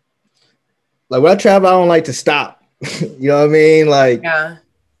when I travel, I don't like to stop. You know what I mean? Like Yeah.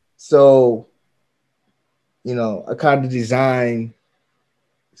 so, I kind of design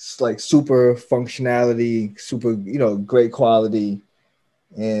like super functionality, super great quality,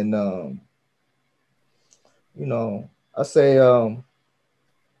 and I say us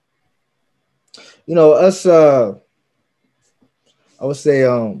I would say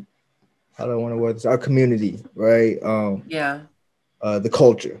how do I want to word this? Our community, right? Yeah. The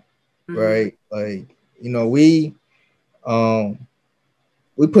culture, Hmm. right? Like um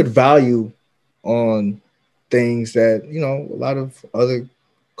we put value on things that a lot of other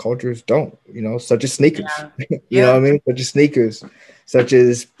cultures don't, such as sneakers. Yeah. You know what Yep. I mean? Such as sneakers, such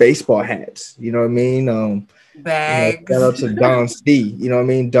as baseball hats. You know what I mean? Shout Bags. out to Don C. You know what I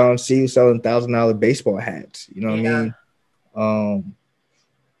mean? Don C was selling $1,000 baseball hats. You know what I Yeah. mean?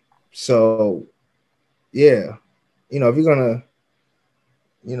 So yeah, if you're gonna,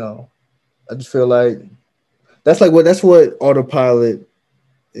 you know, I just feel like that's what Autopilot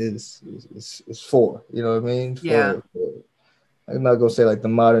is for. You know what I mean? Yeah. For I'm not gonna say like the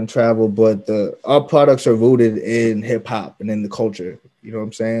modern travel, but the our products are rooted in hip hop and in the culture. You know what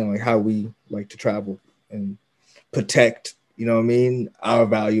I'm saying? Like how we like to travel and protect. You know what I mean? Our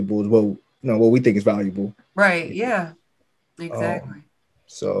valuables. Well, what we think is valuable. Right. Yeah. Um. Exactly.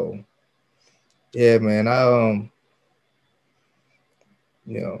 So yeah, man.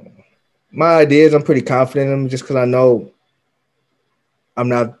 You know, my ideas. I'm pretty confident in them just because I know I'm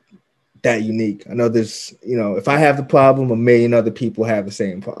not that unique. I know there's, if I have the problem, a million other people have the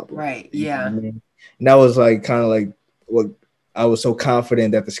same problem. Right. You know Yeah. what I mean? And that was like kind of like what I was so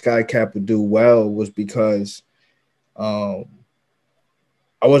confident that the Sky Cap would do well was because um,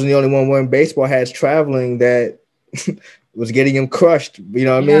 I wasn't the only one wearing baseball hats traveling that was getting them crushed. You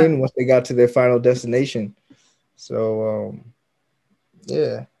know what I Yeah. mean? Once they got to their final destination. So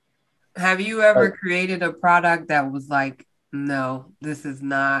yeah, Have you like, ever created a product that was like, no, this is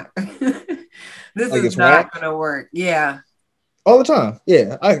not, this like is it's not whack gonna work? Yeah. all the time.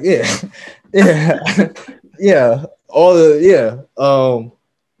 Yeah, yeah, yeah, all the yeah.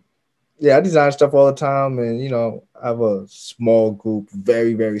 Yeah, I design stuff all the time, and I have a small group,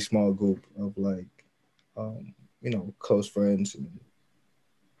 very very small group of like, close friends and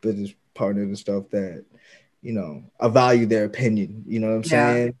business partners and stuff that I value their opinion. You know what I'm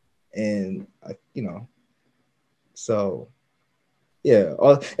Yeah. saying? And so yeah,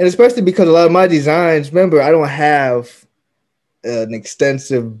 and especially because a lot of my designs, remember, I don't have an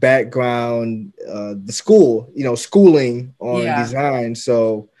extensive background, the schooling on Yeah. design,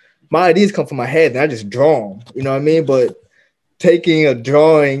 so my ideas come from my head and I just draw them. You know what I mean? But taking a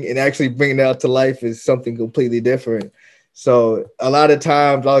drawing and actually bringing it out to life is something completely different. So a lot of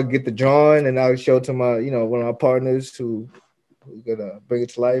times I'll get the drawing and I'll show it to my, one of my partners who's gonna bring it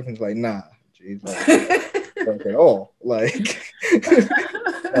to life, and it's like, nah, geez, like this don't work at all. Like,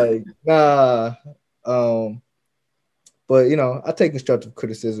 like nah. Um, but I take constructive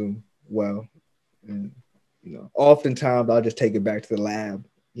criticism well, and oftentimes I'll just take it back to the lab.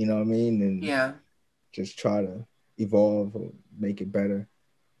 You know what I mean, and Yeah. just try to evolve or make it better.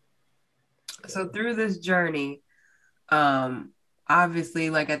 So through this journey, um, obviously,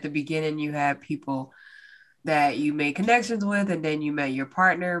 like at the beginning, you had people that you made connections with, and then you met your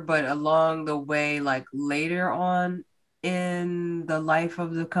partner. But along the way, like later on in the life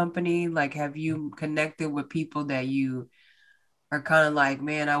of the company, like have you connected with people that you are kind of like,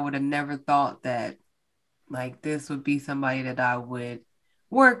 man, I would have never thought that like this would be somebody that I would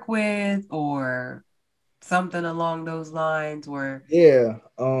work with or something along those lines where Yeah.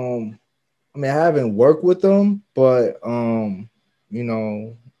 I mean, I haven't worked with them, but OG,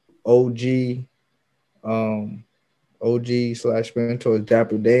 um, OG / mentor is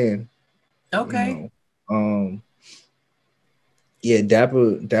Dapper Dan. You okay. know, um, yeah,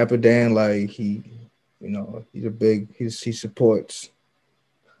 Dapper Dan, like he's a big, he supports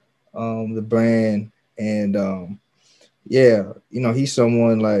the brand, and yeah, he's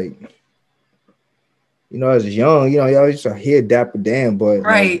someone like, as young, you always used to hear Dapper Dan, but like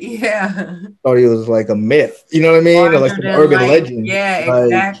Right, yeah. thought he was like a myth, you know what I mean? Or like Larger some than urban life. legend. Yeah, Like,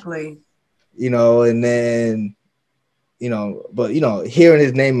 exactly. and then, but hearing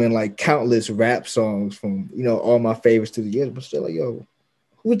his name in like countless rap songs from, all my favorites to the years, but still like, yo,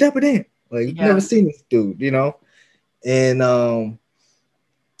 who's Dapper Dan? Like, never Yeah. seen this dude. And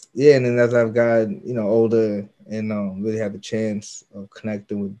yeah, and then as I've gotten, older and really had the chance of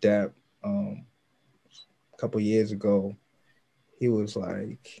connecting with Dap a couple years ago, he was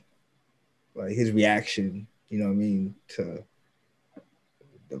like his reaction, what I mean, to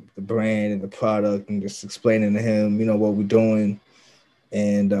the brand and the product, and just explaining to him, what we're doing.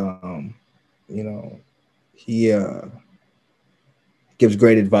 And you know, he gives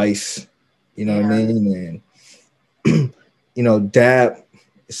great advice, you know what I Yeah. mean? And Dap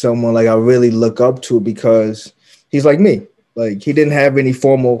is someone like I really look up to because he's like me. Like he didn't have any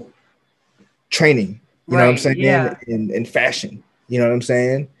formal training, you know what I'm Right. saying, Yeah. in fashion. You know what I'm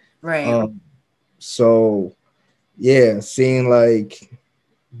saying? Right. Um, so yeah, seeing like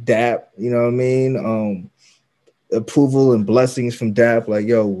Dap, you know what I mean? Approval and blessings from Dap, like,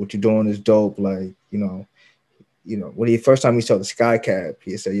 yo, what you're doing is dope. Like, when he first time he saw the Sky Cap,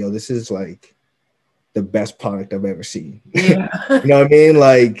 he said, yo, this is like the best product I've ever seen. Yeah. You know what I mean?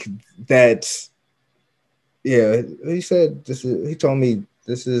 Like that's yeah, he said this is he told me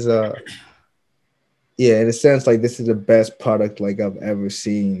this is yeah, in a sense, like this is the best product like I've ever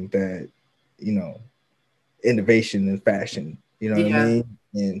seen that, you know, innovation in fashion. You know what I Yeah. mean?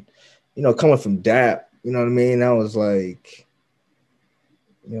 And coming from Dap, you know what I mean? That was like,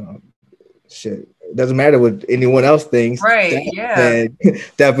 you know, shit. It doesn't matter what anyone else thinks. Right. That Yeah. said,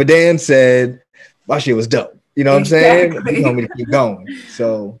 Dapper Dan said my shit was dope. You know what I'm saying? He told Exactly. me to keep going.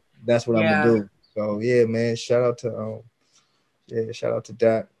 So that's what I'm gonna Yeah. do. So yeah, man. Shout out to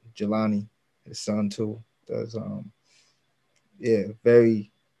Dap, Jelani, his son too. Does yeah,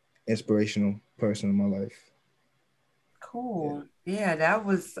 very inspirational person in my life. Yeah. Cool. Yeah, that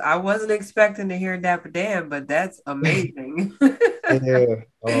was, I wasn't expecting to hear Dapper Dan, but that's amazing.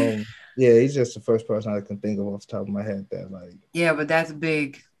 Yeah. Yeah, he's just the first person I can think of off the top of my head that like, Yeah, but that's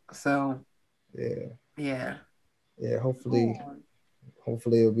big. So, yeah, yeah. yeah. Cool.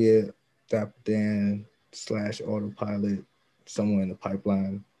 Hopefully it'll be a Dapper Dan slash Autopilot somewhere in the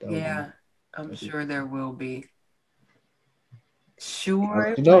pipeline. Yeah, I'm That'll be sure there will be. I'll Sure let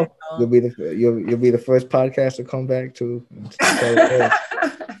it you know. will. You'll be the first podcast to come back to tell the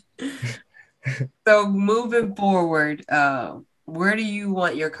world. So moving forward, where do you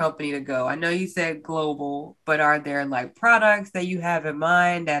want your company to go? I know you said global, but are there like products that you have in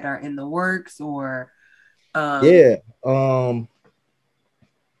mind that are in the works or um Yeah.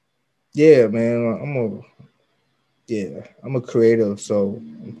 Yeah, man. I'm a creative, so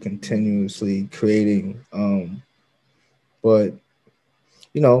I'm continuously creating. But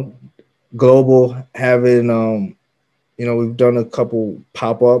you know, global having we've done a couple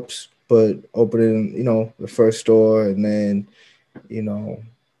pop-ups, but opening, the first store and then, you know,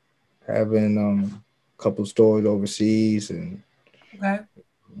 having a couple stores overseas and okay.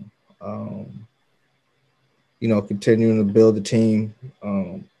 um, continuing to build the team.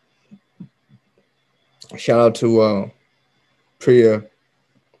 Shout out to Priya.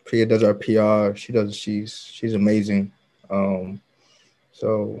 Priya does our PR. She's amazing. Um,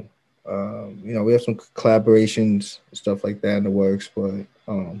 so we have some collaborations and stuff like that in the works. But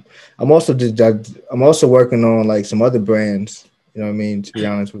I'm also working on like some other brands. You know what I mean? To be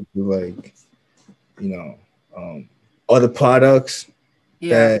honest with you, like you know, um, other products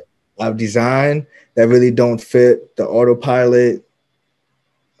Yeah. that I've designed that really don't fit the Autopilot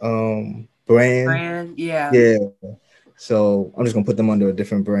brand. Brand. Yeah. Yeah. So I'm just gonna put them under a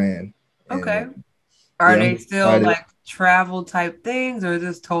different brand. Okay. And Are yeah, I'm they still excited. like travel type things or is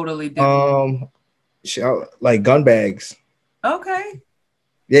this totally different? Um, like gun bags. Okay.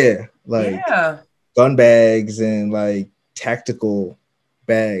 Yeah, like Yeah. gun bags and like tactical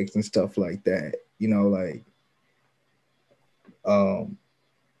bags and stuff like that. Um,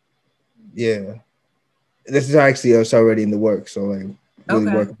 yeah. This is actually it's already in the works. So like really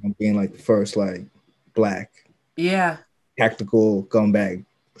Okay. working on being like the first like black Yeah. tactical gun bag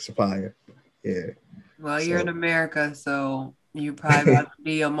supplier. Yeah. Well, you're in So America, so you probably about to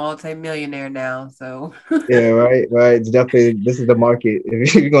be a multi-millionaire now. So, yeah, right, right. It's definitely this is the market.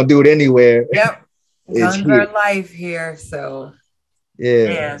 If you're gonna do it anywhere, yep, it's guns here. are life here. So, Yeah.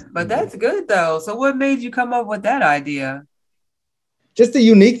 man, but that's good though. So, what made you come up with that idea? Just the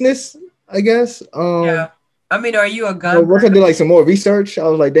uniqueness, I guess. Yeah, I mean, are you a But gun once I person? did like some more research, I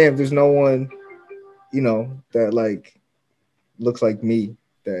was like, damn, there's no one, that like looks like me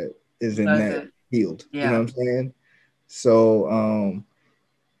that is in Does that it? field. You know Yeah. what I'm saying? So,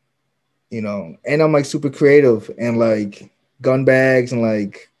 and I'm like super creative and like gun bags and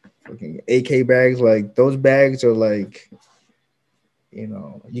like fucking AK bags. Like those bags are like,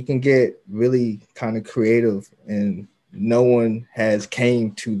 you can get really kind of creative and no one has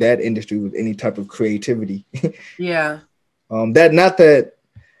came to that industry with any type of creativity. Yeah. That not that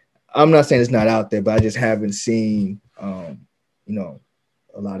I'm not saying it's not out there, but I just haven't seen, you know,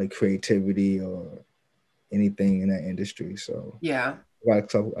 a lot of creativity or anything in that industry. So Yeah. I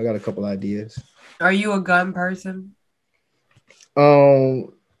got a couple ideas. Are you a gun person?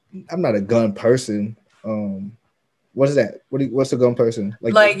 Um, I'm not a gun person. What is that? What's a gun person?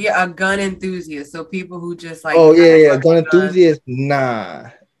 Like, Like, yeah, a gun enthusiast. So people who just like oh have yeah, a yeah, bunch gun of guns. enthusiast? Nah.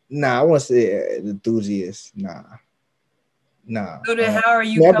 I want to say enthusiast. Nah. So then, how are I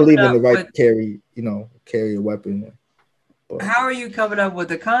you mean, I coming believe in the up right with? to carry a weapon, but How are you coming up with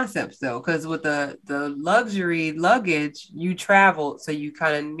the concepts though? Because with the luxury luggage, you traveled, so you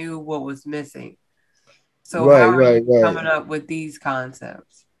kind of knew what was missing. So how right, are you right, coming right. up with these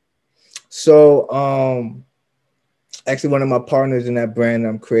concepts? So, actually, one of my partners in that brand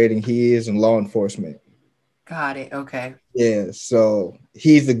I'm creating, he is in law enforcement. Got it. Okay. Yeah, so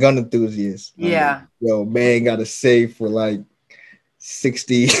he's a gun enthusiast. Like, Yeah. yo, man, got a safe for like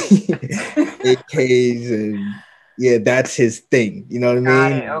 60 AKs, and yeah, that's his thing. You know what I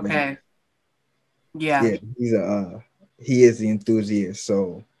Got it. mean? Like, Okay. Yeah. yeah, he is the enthusiast.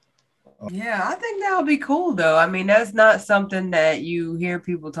 So, Yeah, I think that would be cool though. I mean, that's not something that you hear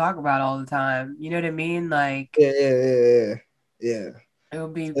people talk about all the time. You know what I mean? Like, yeah, yeah, yeah, yeah. Yeah. It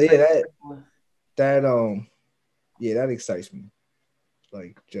would be So yeah, pretty that cool. that yeah, that excites me.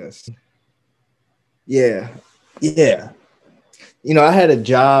 Like just yeah, yeah. I had a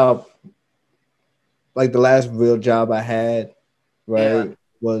job, like the last real job I had, Yeah. right,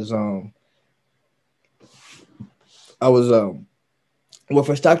 was I was well,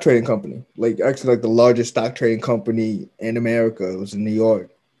 for a stock trading company, like actually like the largest stock trading company in America. It was in New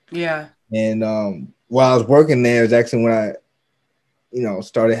York. Yeah. And while I was working there is actually when I,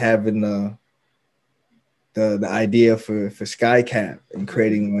 started having the idea for SkyCap and Mhm.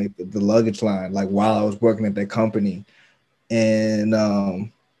 creating like the luggage line, like while I was working at that company. And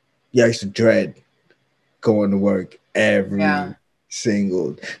yeah, I used to dread going to work every Yeah.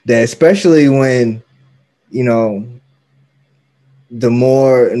 single day, especially when, you know, the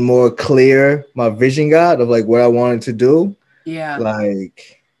more and more clear my vision got of like what I wanted to do, Yeah.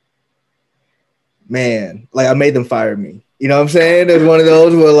 like, man, like I made them fire me. You know what I'm saying? It was one of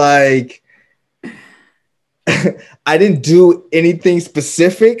those where like I didn't do anything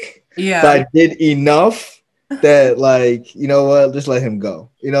specific, but Yeah. I did enough that like, you know what, just let him go.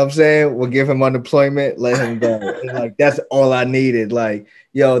 You know what I'm saying? We'll give him unemployment, let him go. And like that's all I needed. Like,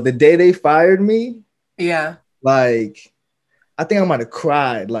 yo, the day they fired me, Yeah. like I think I might have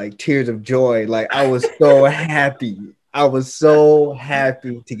cried like tears of joy. Like I was so happy. I was so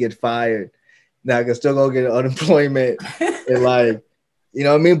happy to get fired. Now I can still go get unemployment and like, you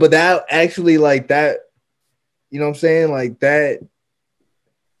know what I mean? But that actually like that, you know what I'm saying? Like that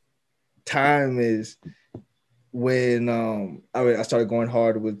time is when I started going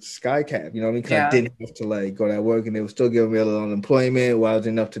hard with SkyCap, you know what I mean? Because I Yeah. didn't have to like go to work and they were still giving me a little unemployment while I was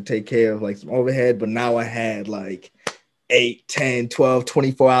enough to take care of like some overhead. But now I had like 8, 10, 12,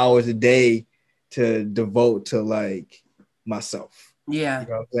 24 hours a day to devote to like myself. You Yeah. know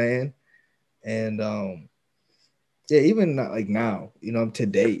what I'm saying? And yeah, even not like now, to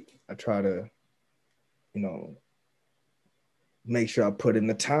date, I try to, you know, make sure I put in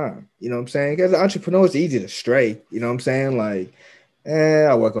the time. You know what I'm saying? Because an entrepreneur, it's easy to stray. You know what I'm saying? Like,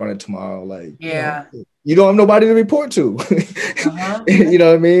 I'll work on it tomorrow. Like, Yeah. you don't have nobody to report to. Uh-huh. You know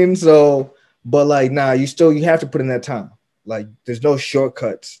what I mean? So, but like, nah, you have to put in that time. Like, there's no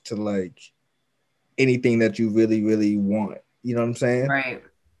shortcuts to like anything that you really, really want. You know what I'm saying? Right.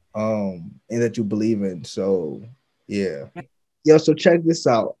 And that you believe in. So, yeah. Yo, so check this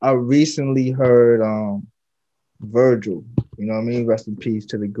out. I recently heard Virgil. You know what I mean? Rest in peace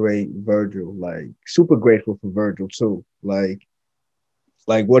to the great Virgil. Like super grateful for Virgil too. Like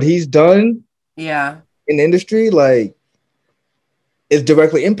what he's done Yeah. in the industry, like it's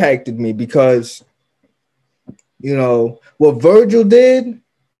directly impacted me because what Virgil did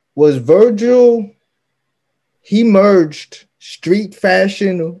was he merged street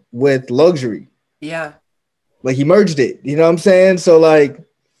fashion with luxury. Yeah. Like he merged it. You know what I'm saying? So like,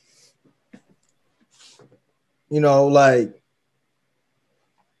 like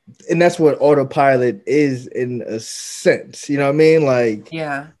and that's what Autopilot is in a sense. You know what I mean?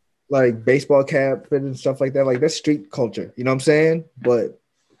 Yeah. Like baseball cap and stuff like that. Like that's street culture. You know what I'm saying? But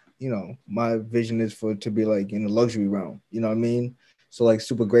my vision is for it to be like in the luxury realm. You know what I mean? So like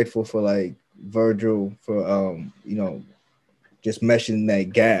super grateful for like Virgil for just meshing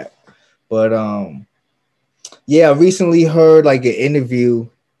that gap. But yeah, I recently heard like an interview.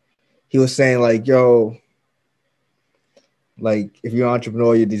 He was saying like, yo, like if you're an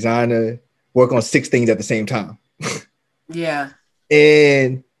entrepreneur, you're a designer, work on 6 things at the same time. Yeah.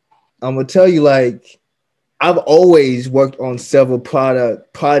 And I'm gonna tell you, like, I've always worked on several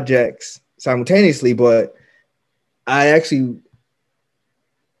product projects simultaneously, but I actually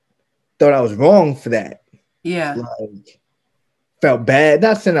thought I was wrong for that. Yeah. Like, felt bad.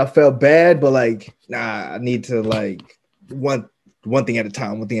 Not saying I felt bad, but like, nah, I need to like one thing at a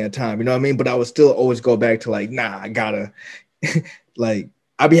time, one thing at a time. You know what I mean? But I would still always go back to like, nah, I gotta like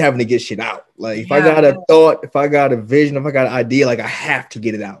I be having to get shit out. Like if I Yeah. got a thought, if I got a vision, if I got an idea, like I have to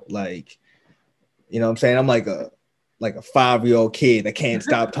get it out. Like, you know what I'm saying? I'm like a 5-year-old kid that can't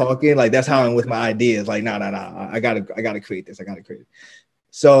stop talking. Like that's how I'm with my ideas. Like, nah. I gotta create this. I gotta create it.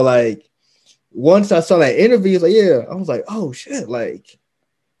 So like once I saw that interview, like, yeah, I was like, oh shit, like,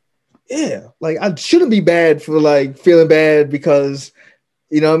 yeah, like I shouldn't be bad for like feeling bad because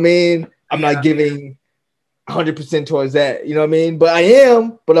you know what I mean? I'm not Yeah. giving 100% towards that, you know what I mean? But I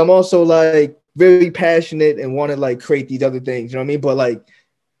am, but I'm also like very passionate and want to like create these other things, you know what I mean? But like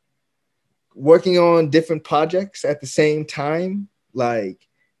working on different projects at the same time, like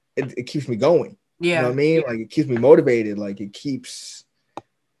it keeps me going. You know what I Yeah. mean? Like it keeps me motivated. Like it keeps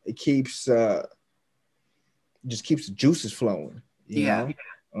just keeps the juices flowing, you Yeah. know?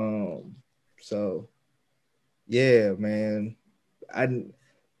 Um so yeah, man. I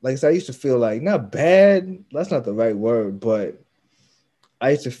like I said, I used to feel like not bad. That's not the right word, but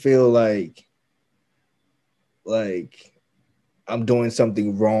I used to feel like I'm doing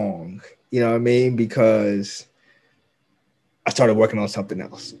something wrong. You know what I mean? Because I started working on something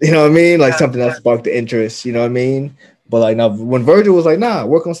else. You know what I mean? Like Yeah. something else sparked the interest. You know what I mean? But like now, when Virgil was like, "Nah,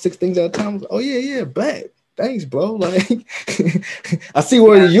 work on 6 things at a time," I was like, "Oh yeah, yeah, bet. Thanks, bro." Like, I see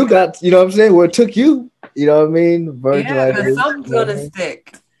where Yeah. you got. You know what I'm saying? Where it took you. You know what I mean? Virgil, Yeah, like, because you something's know what I gonna mean?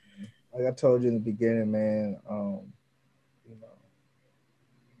 stick. Like I told you in the beginning, man. You know,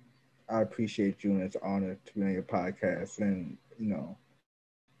 I appreciate you, and it's an honor to be on your podcast. And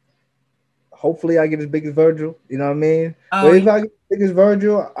hopefully, I get as big as Virgil. You know what I mean? But Oh, if I get as big as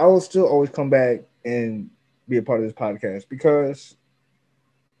Virgil, I will still always come back and be a part of this podcast because,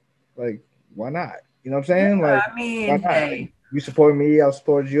 like, why not? You know what I'm yeah. saying? Like, I why mean, not? Like, hey. you support me, I'll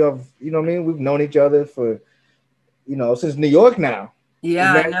support you. You know what I mean? We've known each other for, since New York now. We Yeah,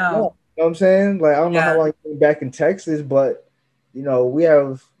 I met, you know. know what I'm saying? Like, I don't know how Yeah. long you've been back in Texas, but we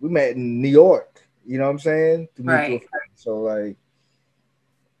met in New York. You know what I'm saying? To meet through a Right. friend. So like,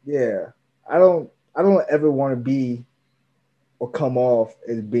 yeah, I don't ever want to be or come off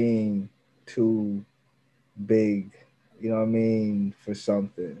as being too big. You know what I mean for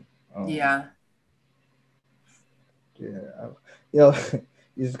something. Um, Yeah. yeah, you know,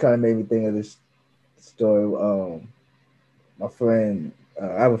 you just kind of made me think of this story. My friend, I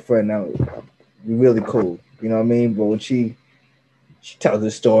have a friend now. We really cool. You know what I mean? But when she tells a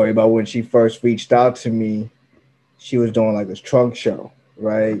story about when she first reached out to me, she was doing like this trunk show,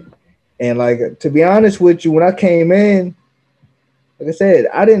 right? And like to be honest with you, when I came in, like I said,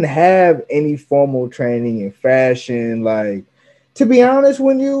 I didn't have any formal training in fashion. Like, to be honest,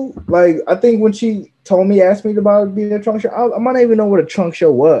 I think when she told me, asked me about being a trunk show, I might not even know what a trunk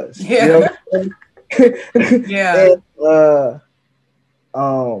show was. You know Yeah. what I'm saying? Yeah. And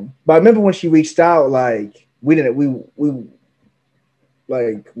but I remember when she reached out, like we just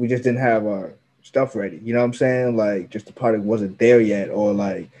didn't have our stuff ready. You know what I'm saying? Like, just the product wasn't there yet, or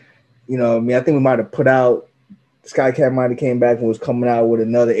like, I mean, I think we might have put out Skycat might have came back and was coming out with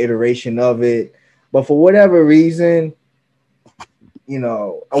another iteration of it. But for whatever reason,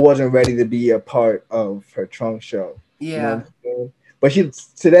 I wasn't ready to be a part of her trunk show. You know what Yeah. I'm saying? But she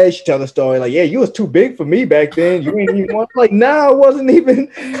tell the story like, yeah, you was too big for me back then. You ain't even want like nah, I wasn't even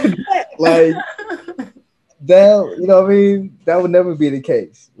that. Like that, you know what I mean? That would never be the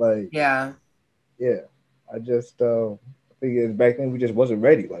case. Like, Yeah. yeah. I just I think it's back then we just wasn't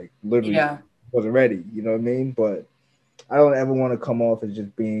ready. Like literally Yeah. wasn't ready. You know what I mean? But I don't ever want to come off as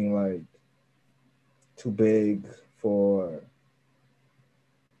just being like too big for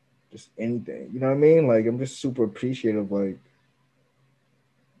just anything. You know what I mean? Like I'm just super appreciative. Like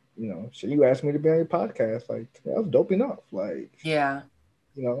shit, you asked me to be on your podcast. Like that was dope enough. Like Yeah.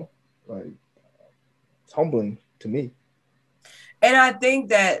 you know, like it's humbling to me. And I think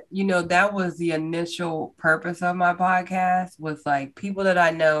that, that was the initial purpose of my podcast was like people that I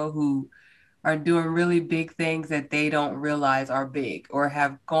know who are doing really big things that they don't realize are big or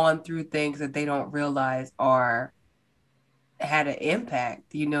have gone through things that they don't realize are had an impact,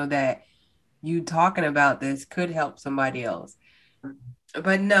 that you talking about this could help somebody else.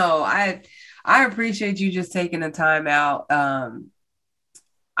 But no, I appreciate you just taking the time out.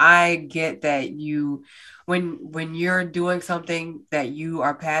 I get that when you're doing something that you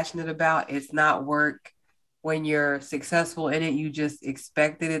are passionate about, it's not work. When you're successful in it, you just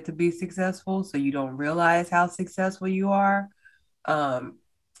expected it to be successful, so you don't realize how successful you are. Um,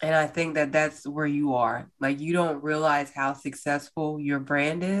 and I think that that's where you are. Like you don't realize how successful your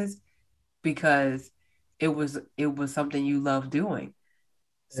brand is because it was something you love doing.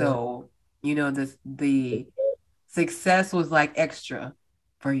 Yeah. So, the success was like extra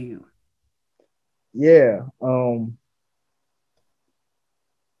for you. Yeah.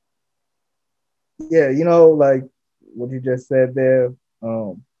 Yeah. Like what you just said there.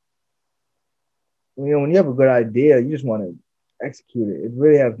 Um. When you have a good idea, you just want to execute it. It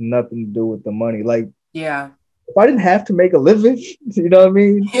really has nothing to do with the money. Like Yeah. if I didn't have to make a living, you know what I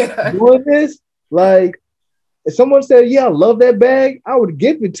mean, Yeah. doing this, like if someone said, "Yeah, I love that bag," I would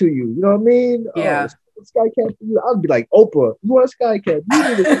give it to you. You know what I mean? Oh, Yeah. sky cap for you. I'd be like, Oprah, you want a sky cap?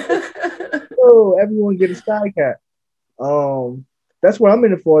 You need a oh, everyone get a sky cap. Um, that's what I'm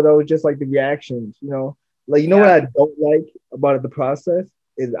in it for though. Just like the reactions, like what Yeah. I don't like about the process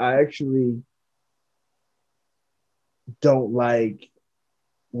is I actually don't like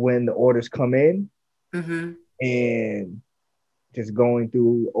when the orders come in Mm-hmm. and just going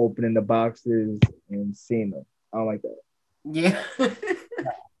through opening the boxes and seeing them. I don't like that. Yeah.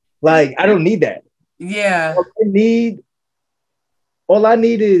 Like I don't need that. Yeah. All I need all I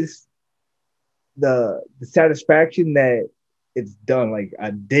need is the satisfaction that it's done. Like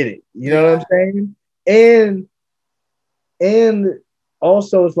I did it. You know what I'm Yeah. saying? And and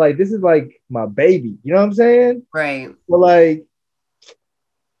also it's like this is like my baby. You know what I'm saying? Right. But like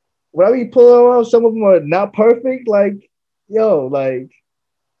when I be pulling around, some of them are not perfect. Like, yo, like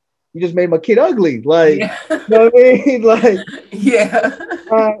you just made my kid ugly. Like, Yeah. you know what I mean? Like, Yeah.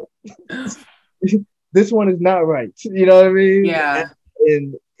 uh, this one is not right. You know what I mean? Yeah.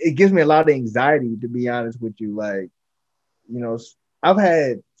 And it gives me a lot of anxiety, to be honest with you. Like, you know, I've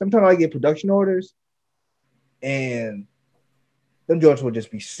had sometimes I get production orders, and them joints will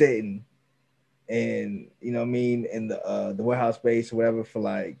just be sitting, and you know what I mean, in the warehouse space or whatever for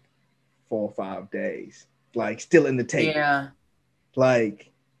like 4 or 5 days, like still in the tape. Yeah.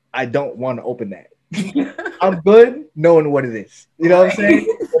 Like, I don't want to open that. I'm good knowing what it is. You know what I'm saying?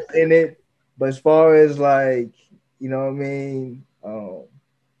 Right. What's in it. But as far as like, you know what I mean?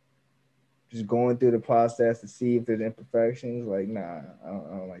 Just going through the process to see if there's imperfections, like, nah, I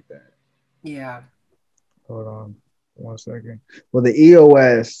don't like that. Yeah. Hold on 1 second. Well, the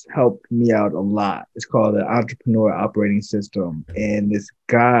EOS helped me out a lot. It's called the Entrepreneur Operating System. And this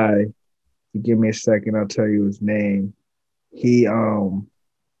guy, if you give me a second, I'll tell you his name. He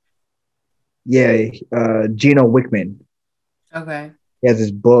yeah, Gino Wickman. Okay. He has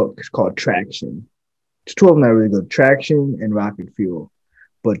this book. It's called Traction. It's two of them that are really good. Traction and Rocket Fuel.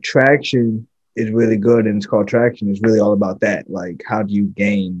 But Traction is really good, and it's called Traction. It's really all about that. Like, how do you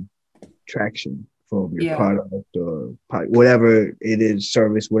gain traction from your Yeah. product or whatever it is,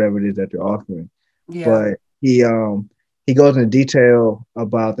 service, whatever it is that you're offering. Yeah. But he goes into detail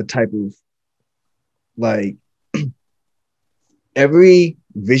about the type of, like, every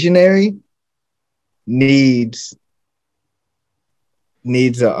visionary needs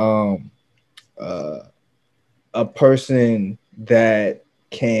needs uh, a person that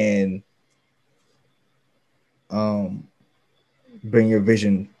can um bring your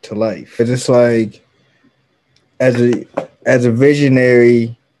vision to life. It's just like, as a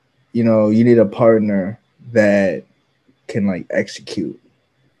visionary, you know, you need a partner that can like execute,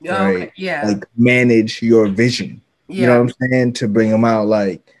 Yeah. right? Okay. Yeah. Like manage your vision. You know Yeah. what I'm saying? To bring them out,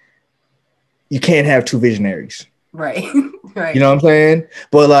 like, you can't have two visionaries. Right. You Right. know what I'm saying?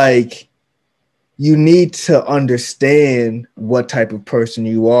 But like, you need to understand what type of person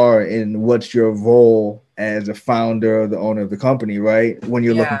you are and what's your role as a founder or the owner of the company, right? When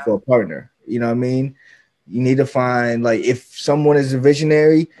you're looking Yeah. for a partner, you know what I mean? You need to find, like, if someone is a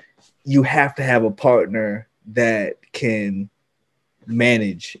visionary, you have to have a partner that can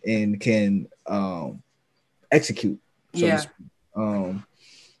manage and can execute, so to Yeah. speak.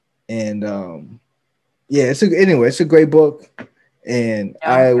 And yeah, it's a great book, and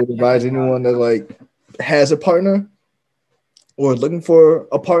Yeah. I'm I would advise checking it out. anyone that like has a partner or looking for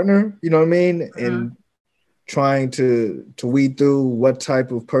a partner, you know what I mean, Hmm. and trying to weed through what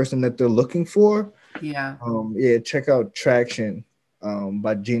type of person that they're looking for. Yeah. Yeah, check out Traction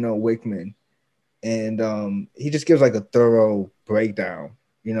by Gino Wickman, and he just gives like a thorough breakdown.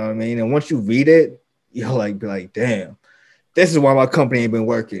 You know what I mean? And once you read it, you'll like be like, damn, this is why my company ain't been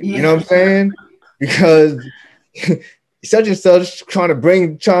working. You know Yeah. what I'm saying? Because such and such trying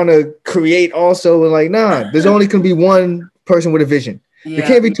to create also, and like, nah, there's only gonna be one person with a vision. There Yeah.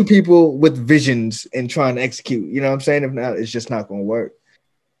 can't be two people with visions and trying to execute. You know what I'm saying? If not, it's just not gonna work.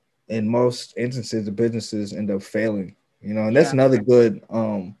 In most instances, the businesses end up failing. You know, and that's Yeah. another good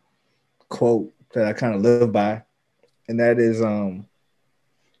quote that I kind of live by, and that is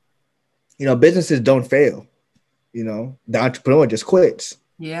you know, businesses don't fail. You know, the entrepreneur just quits.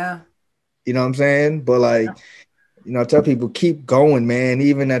 Yeah. You know what I'm saying? But like, you know, I tell people, keep going, man,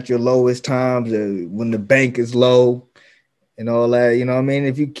 even at your lowest times, when the bank is low and all that. You know what I mean?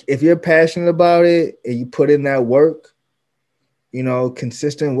 If you're passionate about it and you put in that work, you know,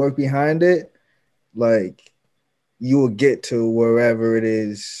 consistent work behind it, like, you will get to wherever it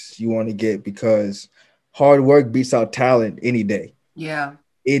is you want to get, because hard work beats out talent any day. Yeah.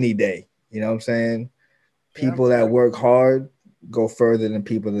 Any day. You know what I'm saying? Yep. People that work hard go further than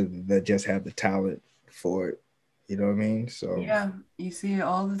people that just have the talent for it. You know what I mean? So Yeah. You see it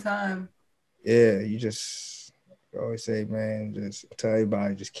all the time. yeah, you just always say, man, just tell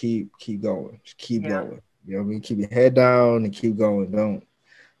everybody, just keep going, just keep Yeah. going. You know what I mean? Keep your head down and keep going. Don't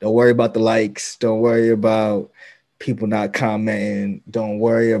worry about the likes. Don't worry about people not commenting. Don't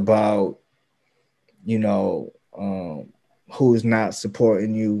worry about, you know, who's not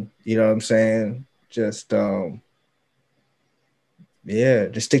supporting you. You know what I'm saying? Just yeah,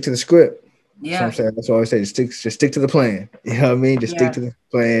 just stick to the script. That's what I'm Yeah. saying. That's what I always say. Just stick to the plan. You know what I mean? Just stick Yeah. to the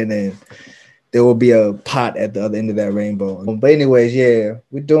plan, and there will be a pot at the other end of that rainbow. But anyways, yeah,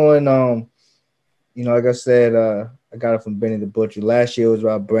 we're doing like I said, I got it from Benny the Butcher. Last year was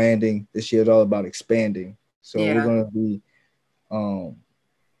about branding. This year is all about expanding. So we're Yeah. gonna be um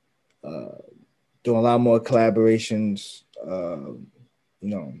doing a lot more collaborations, a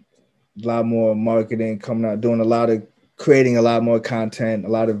lot more marketing coming out, doing a lot of creating a lot more content, a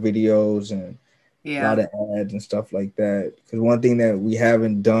lot of videos and a lot Yeah. of ads and stuff like that. Because one thing that we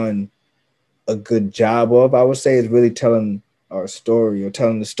haven't done a good job of, I would say, is really telling our story or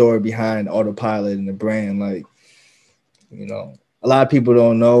telling the story behind Autopilot and the brand. Like, a lot of people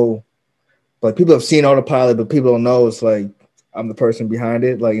don't know, but people have seen Autopilot, but people don't know it's like I'm the person behind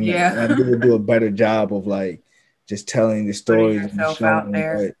it. Like, and I Yeah. need to do a better job of like just telling the Putting stories and yourself out showing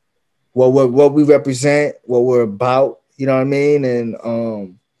there. what we represent, what we're about. You know what I mean? And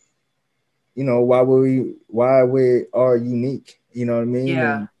why we are unique. You know what I mean?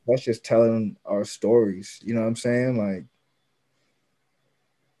 Yeah. And that's just telling our stories. You know what I'm saying? Like,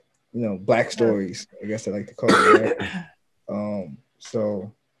 black Yeah. stories, I guess I like to call it, right?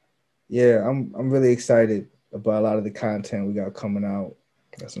 So yeah, I'm really excited about a lot of the content we got coming out.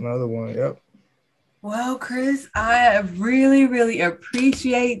 That's another one. Yep. Well, Chris, I really, really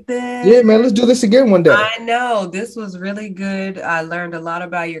appreciate Yeah, this. man, let's do this again one day. I know this was really good. I learned a lot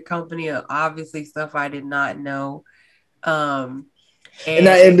about your company, obviously stuff I did not know. Um, and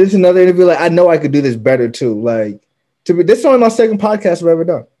And this is another interview. Like, I know I could do this better too. Like, this is only my second podcast I've ever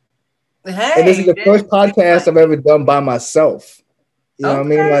done, and this is hey, the first podcast I've ever done by myself. You know what I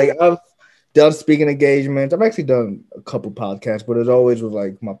mean? okay. Like, I've done speaking engagements. I've actually done a couple podcasts, but it always was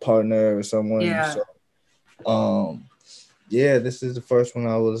like my partner or someone. Yeah. So, yeah, this is the first one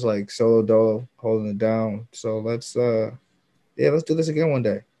I was like solo dolo holding it down. So let's do this again one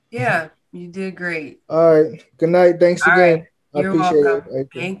day. Yeah, you did great. All right. Good night. Thanks All right. again. I You're appreciate welcome. it.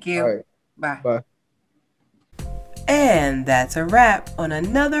 Thank All you. right. Bye. Bye. And that's a wrap on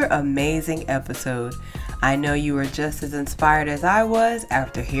another amazing episode. I know you were just as inspired as I was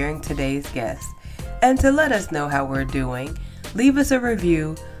after hearing today's guest. And to let us know how we're doing, leave us a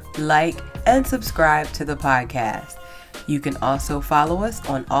review, like, and subscribe to the podcast. You can also follow us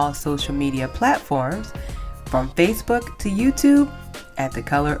on all social media platforms, from Facebook to YouTube at The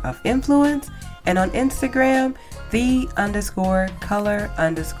Color of Influence, and on Instagram,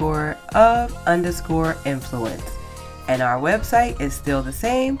 the_color_of_influence. And our website is still the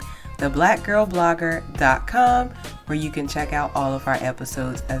same, theblackgirlblogger.com, where you can check out all of our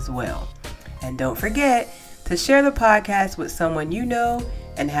episodes as well. And don't forget to share the podcast with someone you know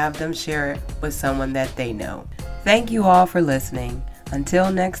and have them share it with someone that they know. Thank you all for listening.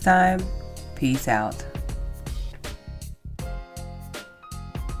 Until next time, peace out.